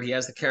ethic for it. He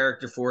has the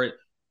character for it.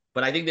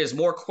 But I think there's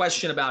more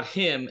question about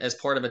him as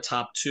part of a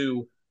top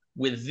two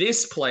with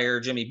this player,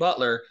 Jimmy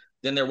Butler,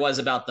 than there was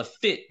about the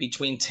fit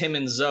between Tim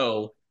and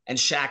Zoe and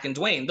Shaq and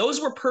Dwayne.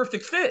 Those were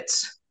perfect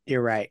fits.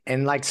 You're right.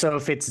 And so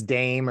if it's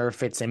Dame or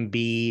if it's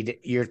Embiid,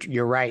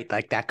 you're right.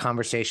 Like that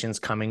conversation's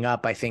coming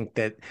up. I think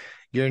that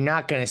you're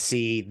not going to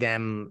see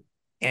them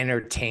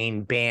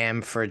entertain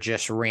Bam for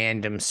just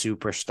random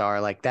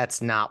superstar. Like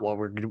that's not what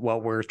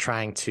we're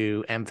trying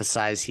to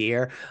emphasize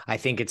here. I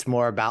think it's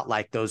more about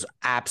like those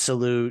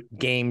absolute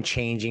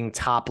game-changing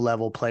top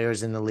level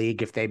players in the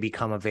league if they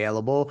become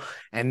available.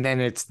 And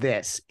then it's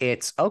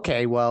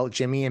okay, well,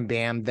 Jimmy and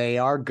Bam, they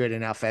are good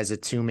enough as a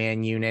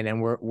two-man unit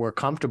and we're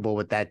comfortable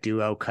with that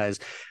duo because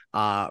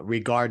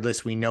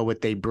regardless, we know what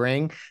they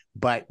bring.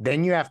 But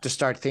then you have to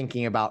start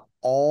thinking about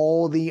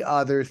all the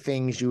other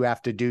things you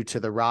have to do to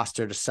the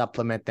roster to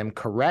supplement them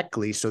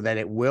correctly so that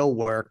it will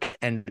work.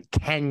 And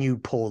can you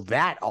pull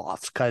that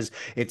off? Because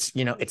it's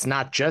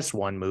not just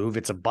one move,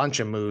 it's a bunch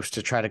of moves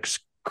to try to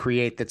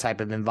create the type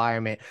of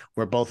environment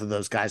where both of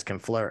those guys can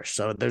flourish.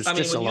 So there's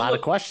just a lot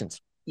of questions.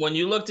 When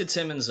you looked at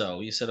Tim and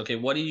Zoe, you said, okay,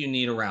 what do you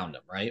need around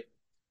them, right?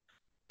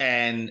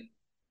 And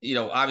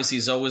obviously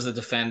Zoe was the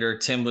defender,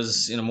 Tim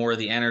was more of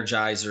the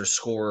energizer,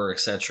 scorer,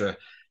 etc.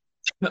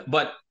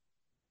 But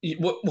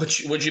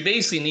what you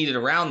basically needed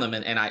around them,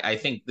 and I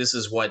think this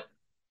is what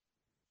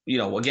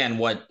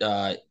what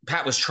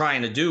Pat was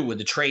trying to do with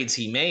the trades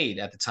he made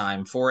at the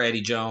time for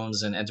Eddie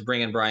Jones and to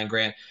bring in Brian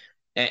Grant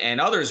and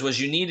others, was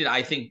you needed,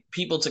 I think,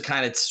 people to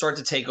kind of start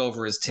to take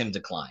over as Tim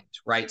declined,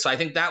 right? So I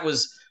think that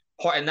was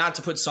part, and not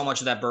to put so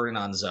much of that burden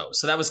on Zoe.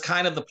 So that was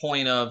kind of the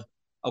point of,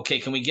 okay,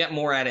 can we get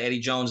more out of Eddie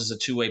Jones as a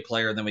two-way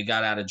player than we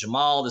got out of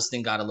Jamal? This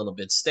thing got a little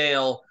bit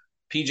stale.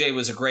 PJ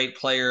was a great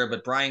player,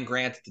 but Brian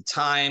Grant at the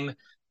time,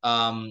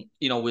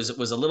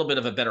 was a little bit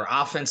of a better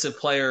offensive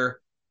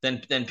player than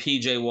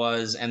PJ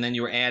was. And then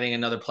you were adding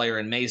another player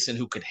in Mason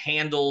who could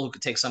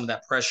take some of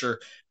that pressure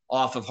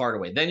off of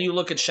Hardaway. Then you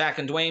look at Shaq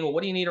and Dwayne. Well,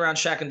 what do you need around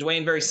Shaq and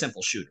Dwayne? Very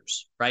simple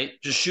shooters, right?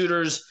 Just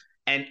shooters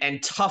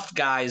and tough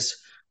guys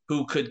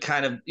who could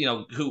kind of,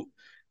 you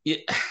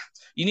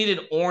needed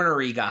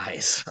ornery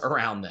guys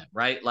around them,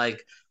 right?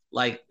 Like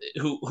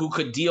who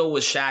could deal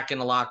with Shaq in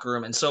the locker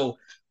room. And so,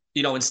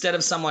 instead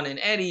of someone in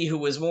Eddie who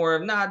was more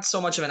of not so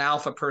much of an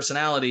alpha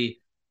personality,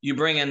 you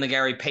bring in the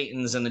Gary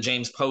Paytons and the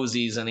James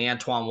Posies and the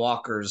Antoine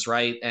Walkers,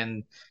 right?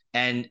 And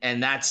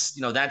that's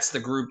the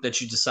group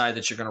that you decide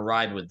that you're going to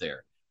ride with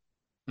there.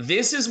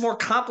 This is more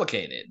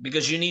complicated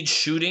because you need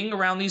shooting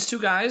around these two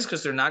guys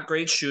because they're not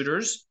great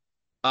shooters.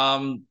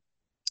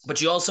 But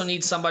you also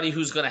need somebody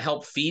who's going to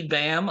help feed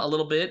Bam a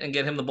little bit and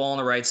get him the ball in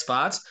the right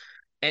spots.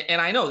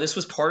 And I know this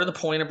was part of the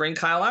point of bringing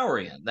Kyle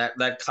Lowry in.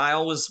 That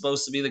Kyle was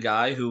supposed to be the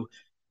guy who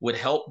would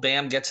help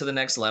Bam get to the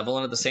next level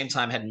and at the same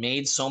time had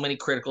made so many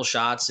critical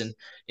shots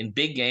in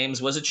big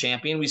games, was a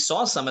champion. We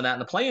saw some of that in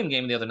the play-in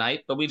game the other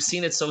night, but we've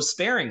seen it so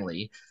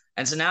sparingly.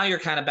 And so now you're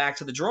kind of back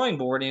to the drawing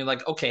board and you're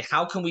like, okay,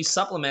 how can we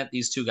supplement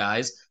these two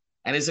guys?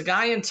 And as a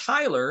guy in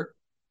Tyler,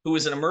 who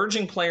is an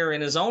emerging player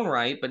in his own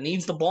right, but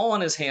needs the ball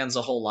in his hands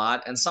a whole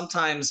lot, and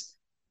sometimes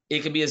it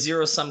could be a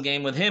zero-sum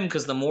game with him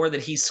because the more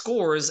that he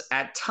scores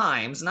at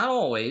times, not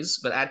always,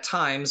 but at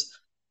times,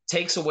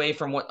 takes away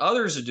from what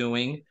others are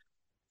doing.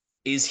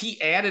 Is he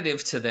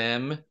additive to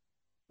them,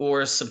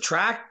 or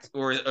subtracts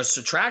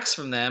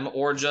from them,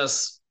 or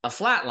just a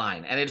flat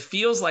line. And it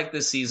feels like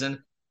this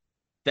season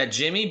that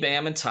Jimmy,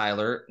 Bam, and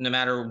Tyler, no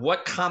matter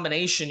what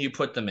combination you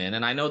put them in,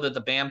 and I know that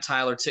the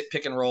Bam-Tyler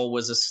pick and roll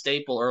was a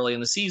staple early in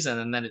the season,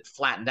 and then it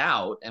flattened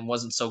out and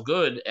wasn't so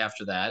good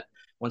after that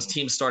once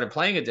teams started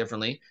playing it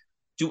differently.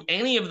 Do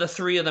any of the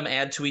three of them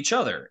add to each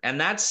other?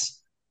 And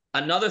that's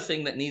another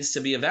thing that needs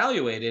to be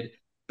evaluated.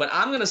 But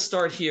I'm going to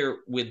start here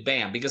with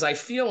Bam, because I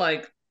feel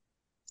like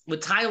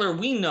with Tyler,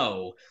 we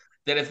know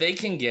that if they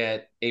can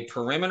get a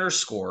perimeter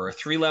scorer, a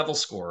three-level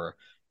scorer,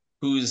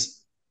 who's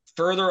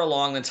further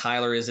along than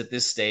Tyler is at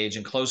this stage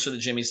and closer to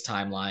Jimmy's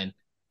timeline,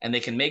 and they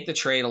can make the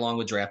trade along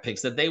with draft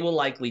picks, that they will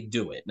likely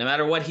do it, no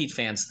matter what Heat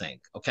fans think,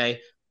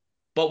 okay?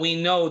 But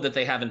we know that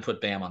they haven't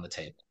put Bam on the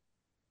table.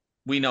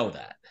 We know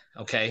that,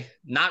 okay?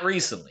 Not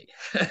recently.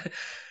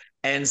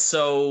 And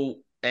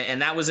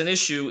that was an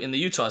issue in the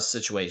Utah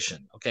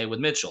situation, okay, with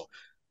Mitchell.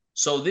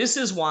 So this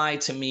is why,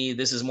 to me,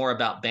 this is more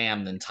about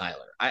Bam than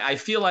Tyler. I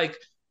feel like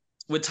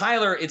with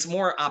Tyler, it's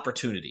more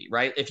opportunity,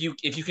 right? If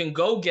you can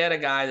go get a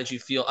guy that you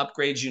feel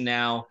upgrades you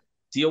now,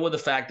 deal with the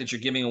fact that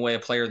you're giving away a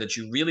player that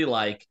you really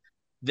like,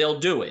 they'll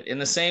do it. In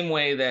the same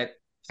way that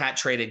Pat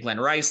traded Glenn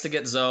Rice to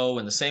get Zoe,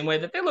 in the same way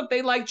that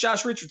they liked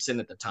Josh Richardson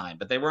at the time,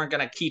 but they weren't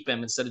going to keep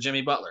him instead of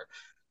Jimmy Butler.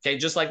 Okay,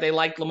 just like they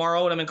liked Lamar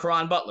Odom and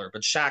Caron Butler,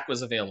 but Shaq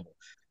was available.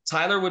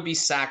 Tyler would be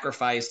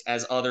sacrificed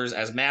as others,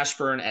 as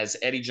Mashburn, as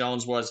Eddie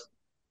Jones was,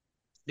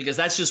 because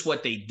that's just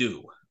what they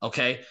do,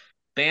 okay?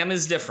 Bam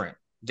is different.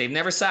 They've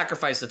never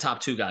sacrificed a top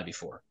two guy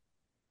before.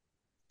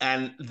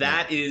 And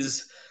that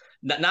is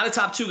not a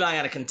top two guy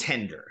on a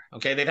contender.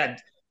 Okay. They've had,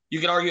 you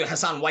could argue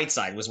Hassan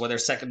Whiteside was their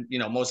second,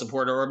 most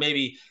important, or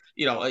maybe,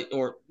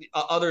 or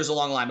others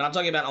along the line. But I'm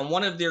talking about on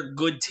one of their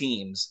good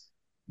teams,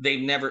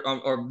 they've never,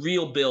 or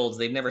real builds,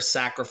 they've never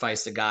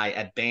sacrificed a guy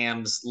at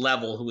Bam's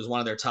level who was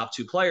one of their top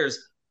two players.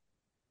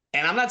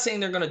 And I'm not saying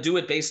they're going to do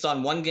it based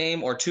on one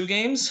game or two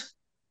games,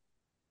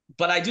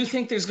 but I do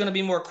think there's going to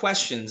be more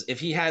questions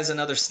if he has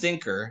another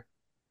stinker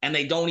and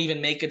they don't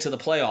even make it to the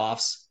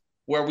playoffs,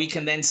 where we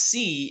can then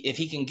see if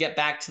he can get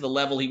back to the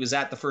level he was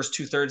at the first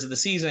 2/3 of the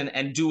season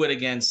and do it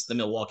against the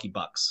Milwaukee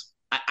Bucks.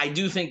 I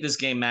do think this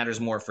game matters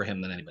more for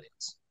him than anybody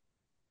else.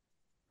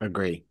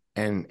 Agree.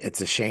 And it's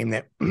a shame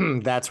that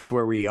that's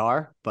where we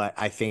are. But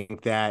I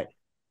think that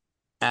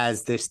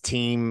as this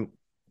team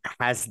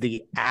has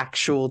the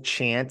actual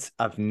chance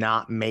of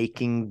not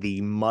making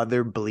the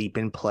mother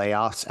bleeping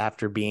playoffs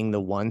after being the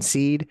 1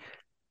 seed,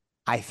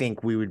 I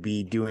think we would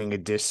be doing a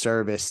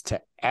disservice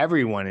to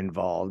everyone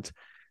involved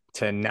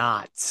to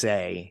not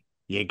say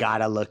you got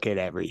to look at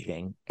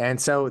everything.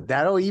 And so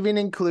that'll even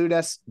include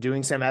us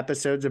doing some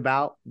episodes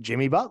about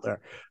Jimmy Butler.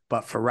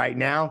 But for right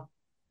now,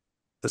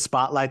 the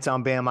spotlight's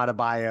on Bam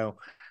Adebayo.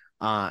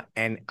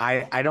 And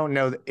I don't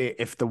know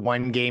if the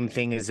one game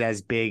thing is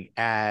as big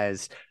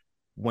as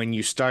when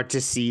you start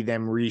to see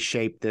them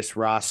reshape this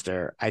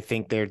roster. I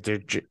think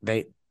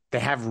they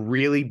have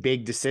really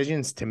big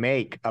decisions to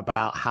make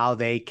about how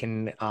they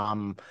can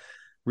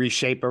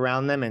reshape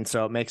around them. And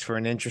so it makes for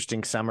an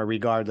interesting summer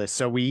regardless.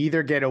 So we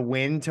either get a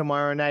win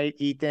tomorrow night,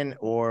 Ethan,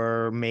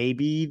 or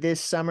maybe this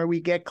summer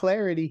we get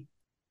clarity.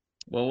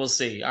 Well, we'll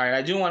see. All right.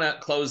 I do want to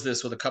close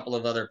this with a couple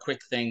of other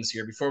quick things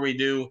here. Before we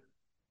do,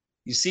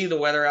 you see the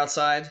weather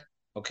outside?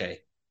 Okay.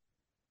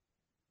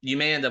 You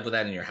may end up with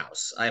that in your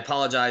house. I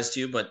apologize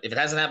to you, but if it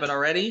hasn't happened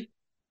already,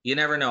 you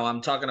never know.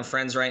 I'm talking to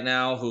friends right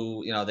now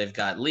who, they've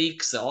got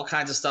leaks, all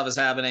kinds of stuff is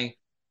happening.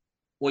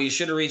 Well, you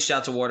should have reached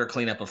out to Water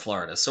Cleanup of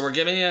Florida. So we're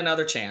giving you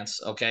another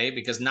chance, okay?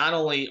 Because not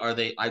only are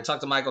they – I talked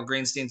to Michael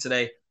Greenstein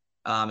today,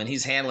 and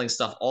he's handling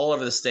stuff all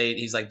over the state.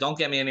 He's like, don't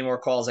get me any more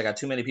calls. I got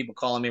too many people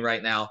calling me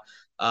right now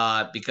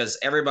because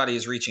everybody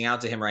is reaching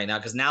out to him right now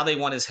because now they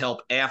want his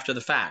help after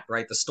the fact,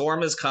 right? The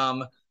storm has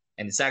come,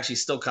 and it's actually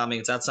still coming.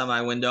 It's outside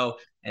my window,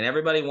 and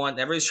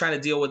everybody's trying to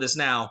deal with this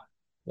now.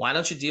 Why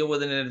don't you deal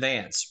with it in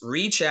advance?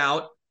 Reach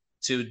out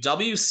to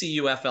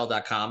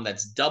WCUFL.com.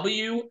 That's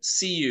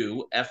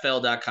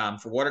WCUFL.com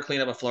for Water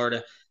Cleanup of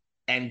Florida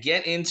and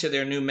get into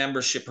their new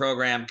membership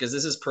program because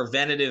this is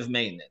preventative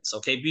maintenance,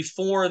 okay?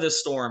 Before the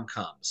storm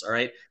comes, all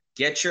right?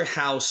 Get your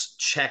house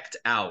checked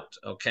out,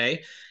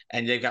 okay?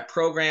 And they've got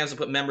programs to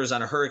put members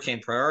on a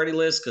hurricane priority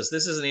list because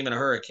this isn't even a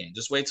hurricane.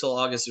 Just wait till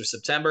August or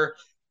September.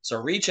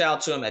 So reach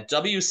out to him at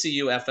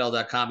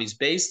WCUFL.com. He's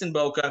based in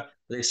Boca.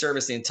 They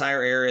service the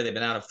entire area. They've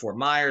been out of Fort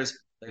Myers.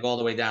 They go all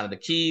the way down to the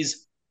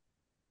Keys.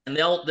 And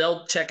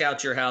they'll check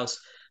out your house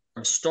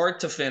from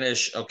start to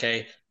finish,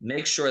 okay?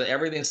 Make sure that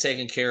everything's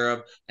taken care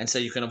of and so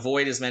you can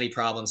avoid as many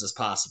problems as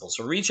possible.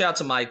 So reach out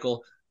to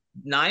Michael,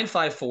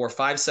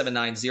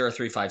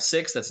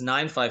 954-579-0356. That's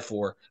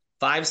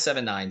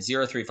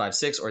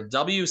 954-579-0356 or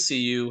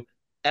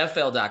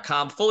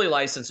WCUFL.com. Fully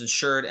licensed,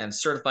 insured, and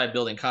certified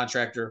building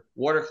contractor.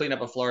 Water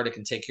Cleanup of Florida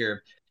can take care of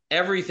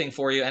everything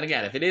for you. And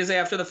again, if it is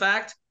after the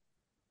fact,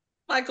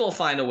 Michael will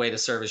find a way to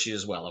service you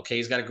as well, okay?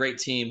 He's got a great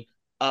team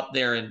up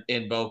there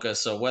in Boca.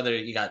 So whether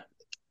you got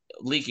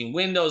leaking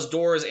windows,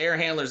 doors, air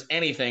handlers,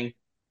 anything,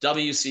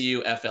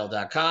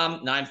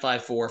 WCUFL.com,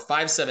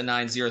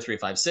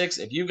 954-579-0356.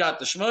 If you got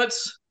the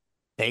schmutz,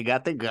 They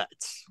got the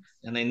guts.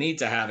 And they need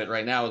to have it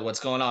right now with what's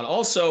going on.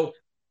 Also,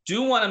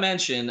 do want to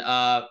mention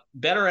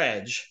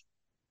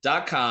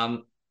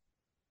betteredge.com.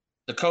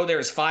 The code there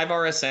is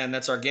 5RSN.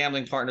 That's our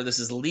gambling partner. This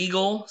is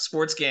legal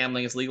sports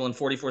gambling. It's legal in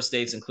 44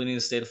 states, including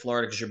the state of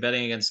Florida, because you're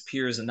betting against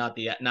peers and not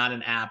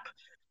an app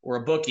or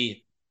a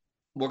bookie.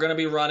 We're going to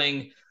be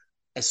running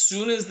as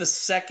soon as the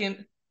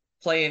second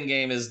play-in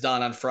game is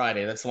done on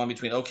Friday. That's the one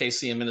between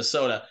OKC and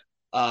Minnesota.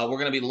 We're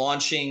going to be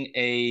launching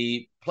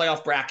a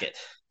playoff bracket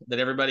that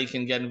everybody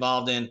can get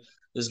involved in.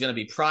 There's going to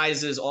be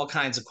prizes, all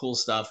kinds of cool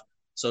stuff.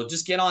 So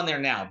just get on there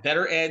now.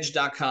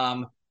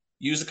 betteredge.com.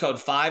 Use the code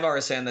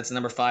 5RSN. That's the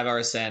number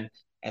 5RSN.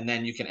 And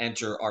then you can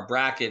enter our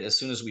bracket as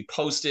soon as we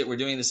post it. We're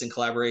doing this in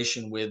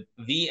collaboration with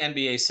the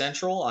NBA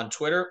Central on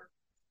Twitter.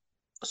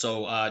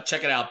 So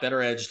check it out,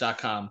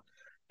 betteredge.com.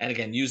 And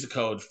again, use the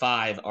code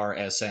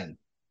 5RSN.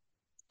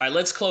 All right,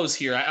 let's close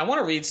here. I want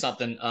to read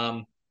something.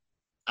 I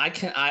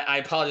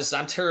apologize.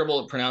 I'm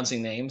terrible at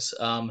pronouncing names.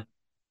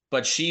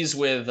 But she's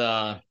with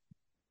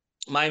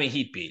Miami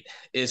Heat beat.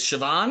 Is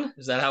Siobhan?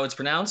 Is that how it's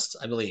pronounced?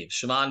 I believe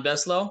Siobhan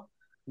Beslow.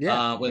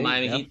 Yeah, with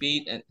Miami Heat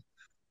beat, and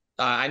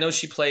I know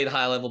she played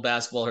high-level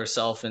basketball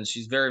herself, and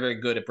she's very, very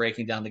good at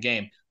breaking down the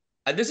game.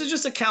 This is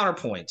just a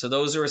counterpoint to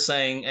those who are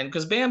saying, and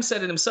because Bam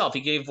said it himself,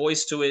 he gave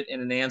voice to it in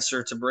an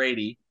answer to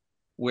Brady,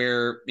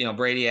 where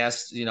Brady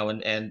asked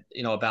and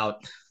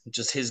about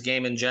just his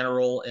game in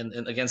general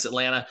and against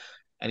Atlanta,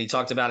 and he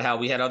talked about how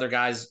we had other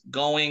guys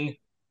going.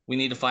 We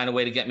need to find a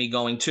way to get me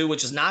going too,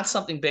 which is not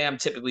something Bam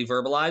typically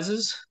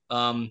verbalizes.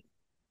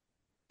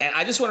 And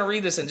I just want to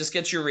read this and just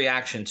get your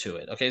reaction to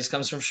it. Okay, this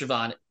comes from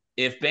Siobhan.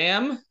 If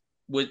Bam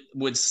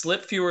would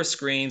slip fewer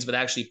screens, but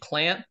actually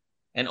plant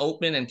and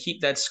open and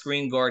keep that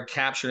screen guard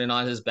captured and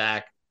on his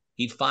back,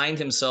 he'd find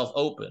himself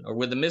open. Or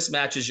with the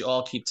mismatches you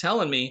all keep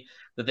telling me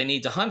that they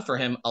need to hunt for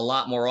him a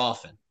lot more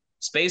often.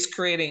 Space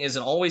creating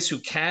isn't always who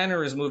can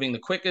or is moving the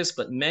quickest,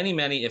 but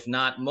many, if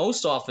not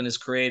most often, is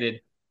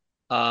created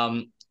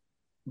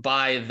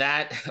by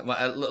that.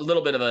 A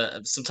little bit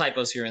of some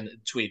typos here in the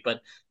tweet,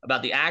 but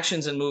about the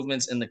actions and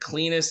movements in the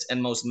cleanest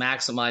and most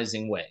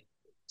maximizing way.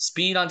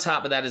 Speed on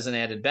top of that is an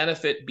added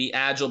benefit. Be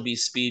agile, be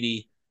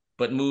speedy,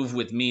 but move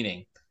with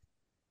meaning.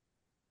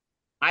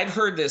 I've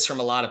heard this from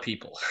a lot of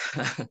people.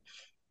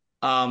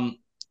 And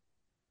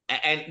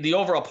the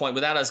overall point,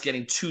 without us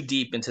getting too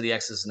deep into the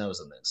X's and O's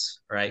in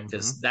this, right?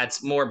 Because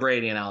that's more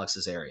Brady and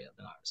Alex's area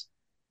than ours.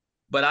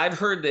 But I've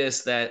heard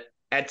this, that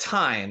at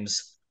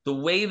times, the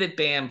way that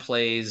Bam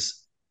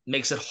plays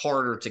makes it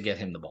harder to get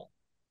him the ball.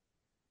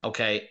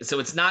 Okay, so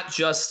it's not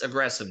just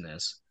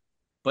aggressiveness,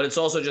 but it's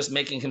also just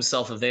making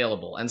himself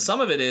available. And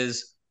some of it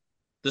is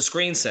the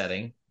screen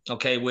setting,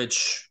 okay,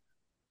 which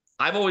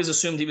I've always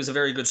assumed he was a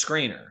very good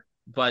screener.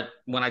 But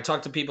when I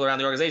talk to people around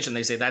the organization,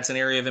 they say that's an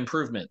area of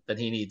improvement that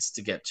he needs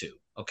to get to,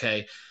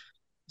 okay?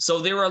 So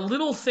there are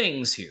little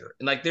things here.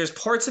 Like there's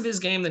parts of his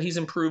game that he's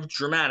improved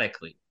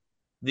dramatically.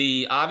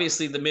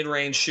 Obviously the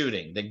mid-range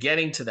shooting, the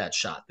getting to that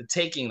shot, the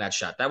taking that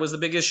shot. That was the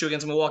big issue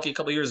against Milwaukee a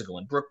couple of years ago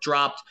when Brook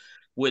dropped.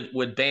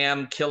 Would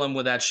Bam kill him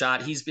with that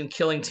shot? He's been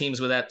killing teams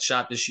with that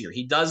shot this year.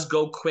 He does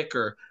go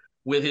quicker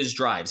with his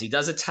drives. He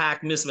does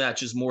attack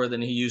mismatches more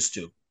than he used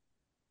to.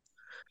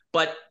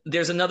 But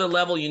there's another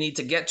level you need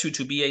to get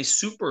to be a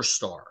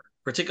superstar,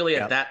 particularly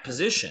at that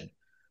position,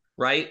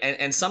 right?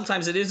 And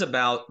sometimes it is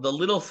about the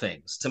little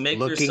things to make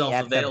yourself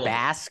available. Looking at the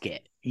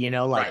basket.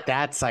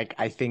 That's like,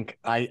 I think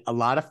a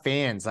lot of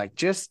fans, like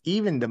just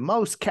even the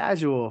most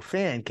casual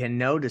fan can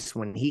notice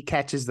when he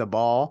catches the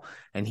ball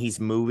and he's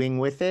moving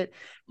with it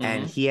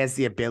and he has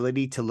the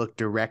ability to look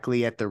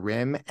directly at the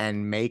rim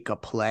and make a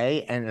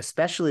play. And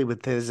especially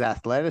with his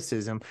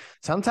athleticism,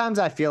 sometimes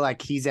I feel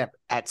like he's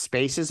at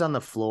spaces on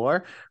the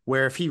floor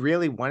where if he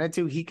really wanted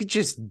to, he could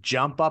just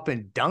jump up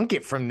and dunk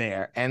it from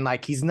there. And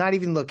like, he's not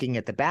even looking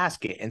at the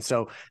basket. And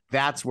so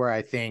that's where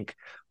I think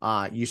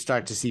you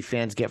start to see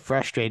fans get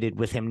frustrated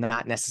with him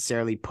not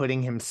necessarily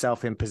putting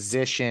himself in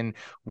position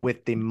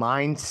with the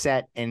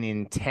mindset and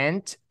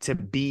intent to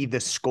be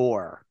the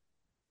scorer.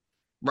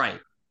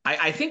 Right.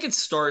 I think it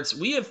starts,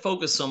 we have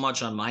focused so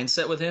much on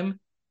mindset with him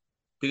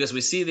because we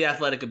see the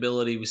athletic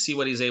ability, we see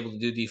what he's able to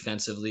do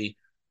defensively,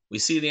 we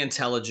see the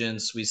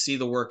intelligence, we see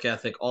the work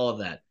ethic, all of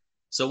that.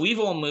 So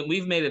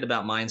we've made it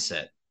about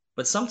mindset.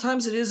 But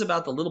sometimes it is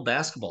about the little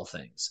basketball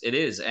things. It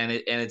is. And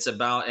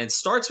it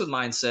starts with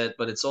mindset,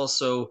 but it's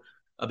also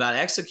about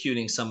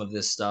executing some of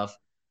this stuff.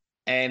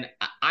 And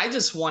I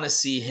just want to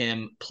see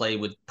him play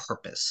with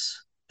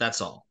purpose. That's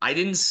all. I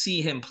didn't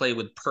see him play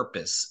with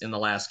purpose in the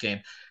last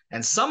game.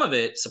 And some of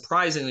it,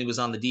 surprisingly, was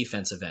on the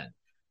defensive end.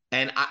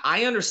 And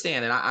I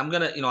understand. And I'm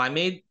going to, I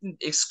made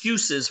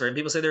excuses for him.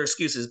 People say they're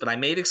excuses, but I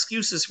made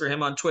excuses for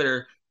him on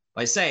Twitter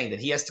by saying that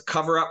he has to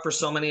cover up for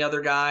so many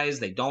other guys.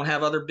 They don't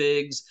have other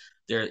bigs.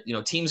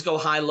 Teams go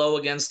high-low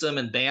against him,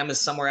 and Bam is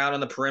somewhere out on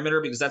the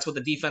perimeter because that's what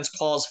the defense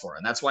calls for.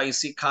 And that's why you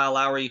see Kyle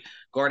Lowry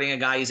guarding a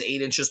guy he's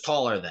 8 inches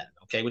taller than,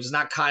 okay, which is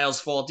not Kyle's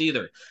fault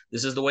either.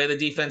 This is the way the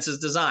defense is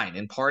designed.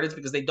 In part, it's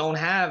because they don't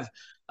have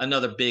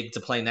another big to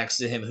play next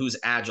to him who's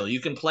agile.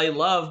 You can play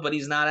Love, but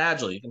he's not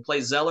agile. You can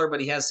play Zeller,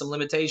 but he has some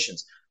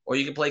limitations. Or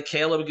you can play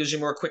Caleb because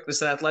you're more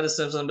quickness and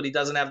athleticism, but he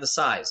doesn't have the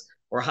size.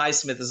 Or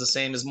Highsmith is the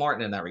same as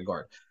Martin in that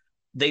regard.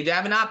 They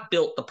have not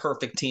built the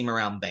perfect team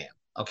around Bam.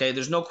 Okay,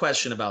 there's no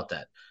question about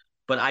that.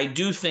 But I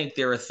do think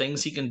there are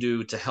things he can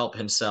do to help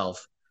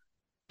himself.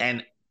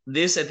 And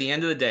this, at the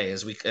end of the day,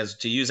 as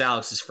to use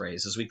Alex's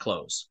phrase, as we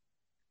close,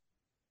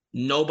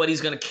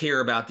 nobody's going to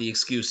care about the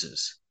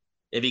excuses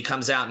if he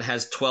comes out and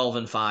has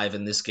 12-5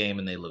 in this game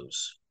and they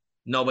lose.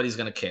 Nobody's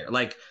going to care.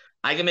 Like,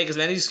 I can make as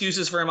many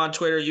excuses for him on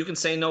Twitter. You can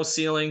say no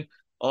ceiling,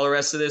 all the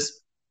rest of this.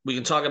 We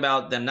can talk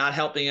about them not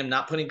helping him,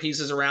 not putting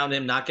pieces around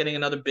him, not getting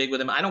another big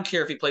with him. I don't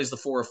care if he plays the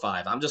 4 or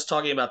 5. I'm just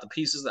talking about the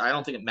pieces. I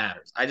don't think it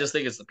matters. I just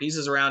think it's the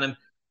pieces around him.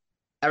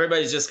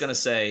 Everybody's just going to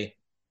say,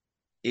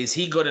 is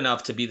he good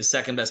enough to be the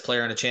second best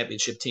player on a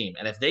championship team?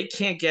 And if they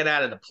can't get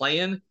out of the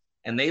play-in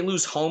and they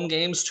lose home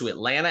games to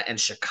Atlanta and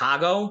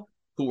Chicago,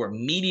 who are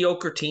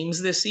mediocre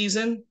teams this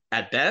season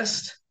at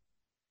best,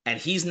 and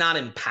he's not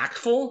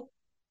impactful,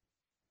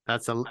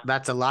 that's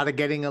a lot of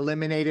getting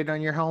eliminated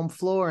on your home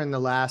floor in the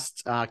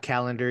last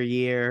calendar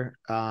year.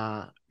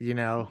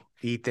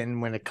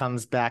 Ethan, when it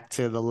comes back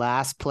to the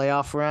last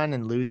playoff run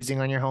and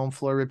losing on your home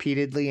floor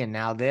repeatedly, and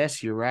now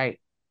this, you're right.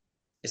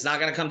 It's not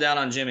going to come down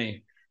on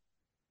Jimmy.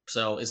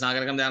 So it's not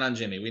going to come down on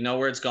Jimmy. We know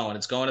where it's going.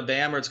 It's going to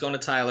Bam or it's going to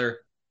Tyler.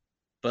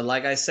 But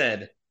like I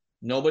said,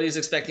 nobody's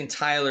expecting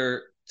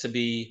Tyler to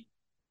be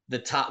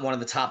one of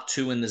the top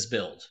 2 in this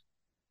build.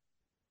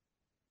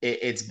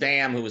 It's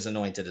Bam who was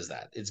anointed as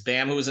that. It's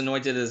Bam who was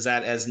anointed as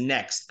that as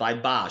next by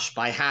Bosch,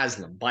 by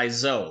Haslam, by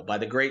Zoe, by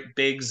the great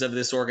bigs of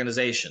this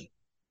organization.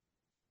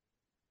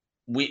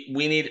 We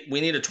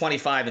need a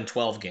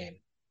 25-12 game.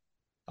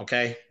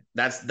 Okay?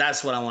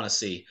 That's what I want to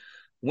see.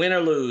 Win or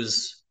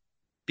lose,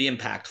 be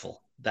impactful.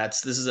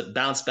 This is a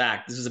bounce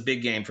back. This is a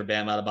big game for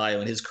Bam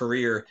Adebayo in his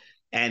career,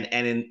 and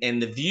in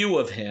the view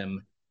of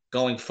him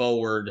going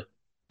forward.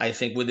 I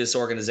think with this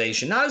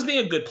organization, not as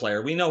being a good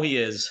player, we know he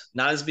is,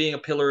 not as being a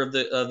pillar of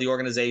the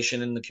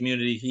organization and the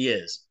community, he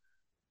is,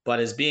 but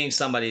as being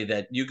somebody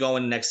that you go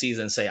in next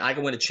season and say, I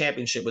can win a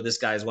championship with this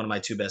guy as one of my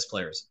 2 best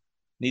players.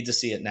 Need to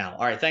see it now.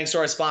 All right, thanks to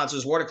our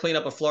sponsors, Water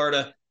Cleanup of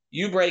Florida,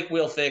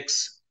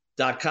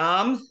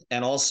 YouBreakWillFix.com,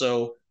 and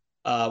also.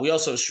 We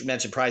also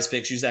mentioned Prize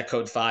Picks. Use that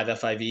code 5,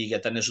 F-I-V,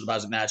 get that initial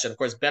deposit match. And, of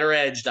course,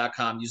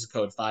 BetterEdge.com. Use the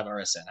code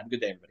 5RSN. Have a good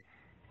day, everybody.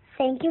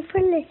 Thank you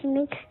for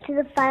listening to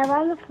the 5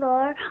 on the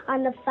Floor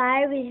on the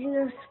 5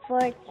 Regional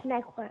Sports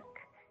Network.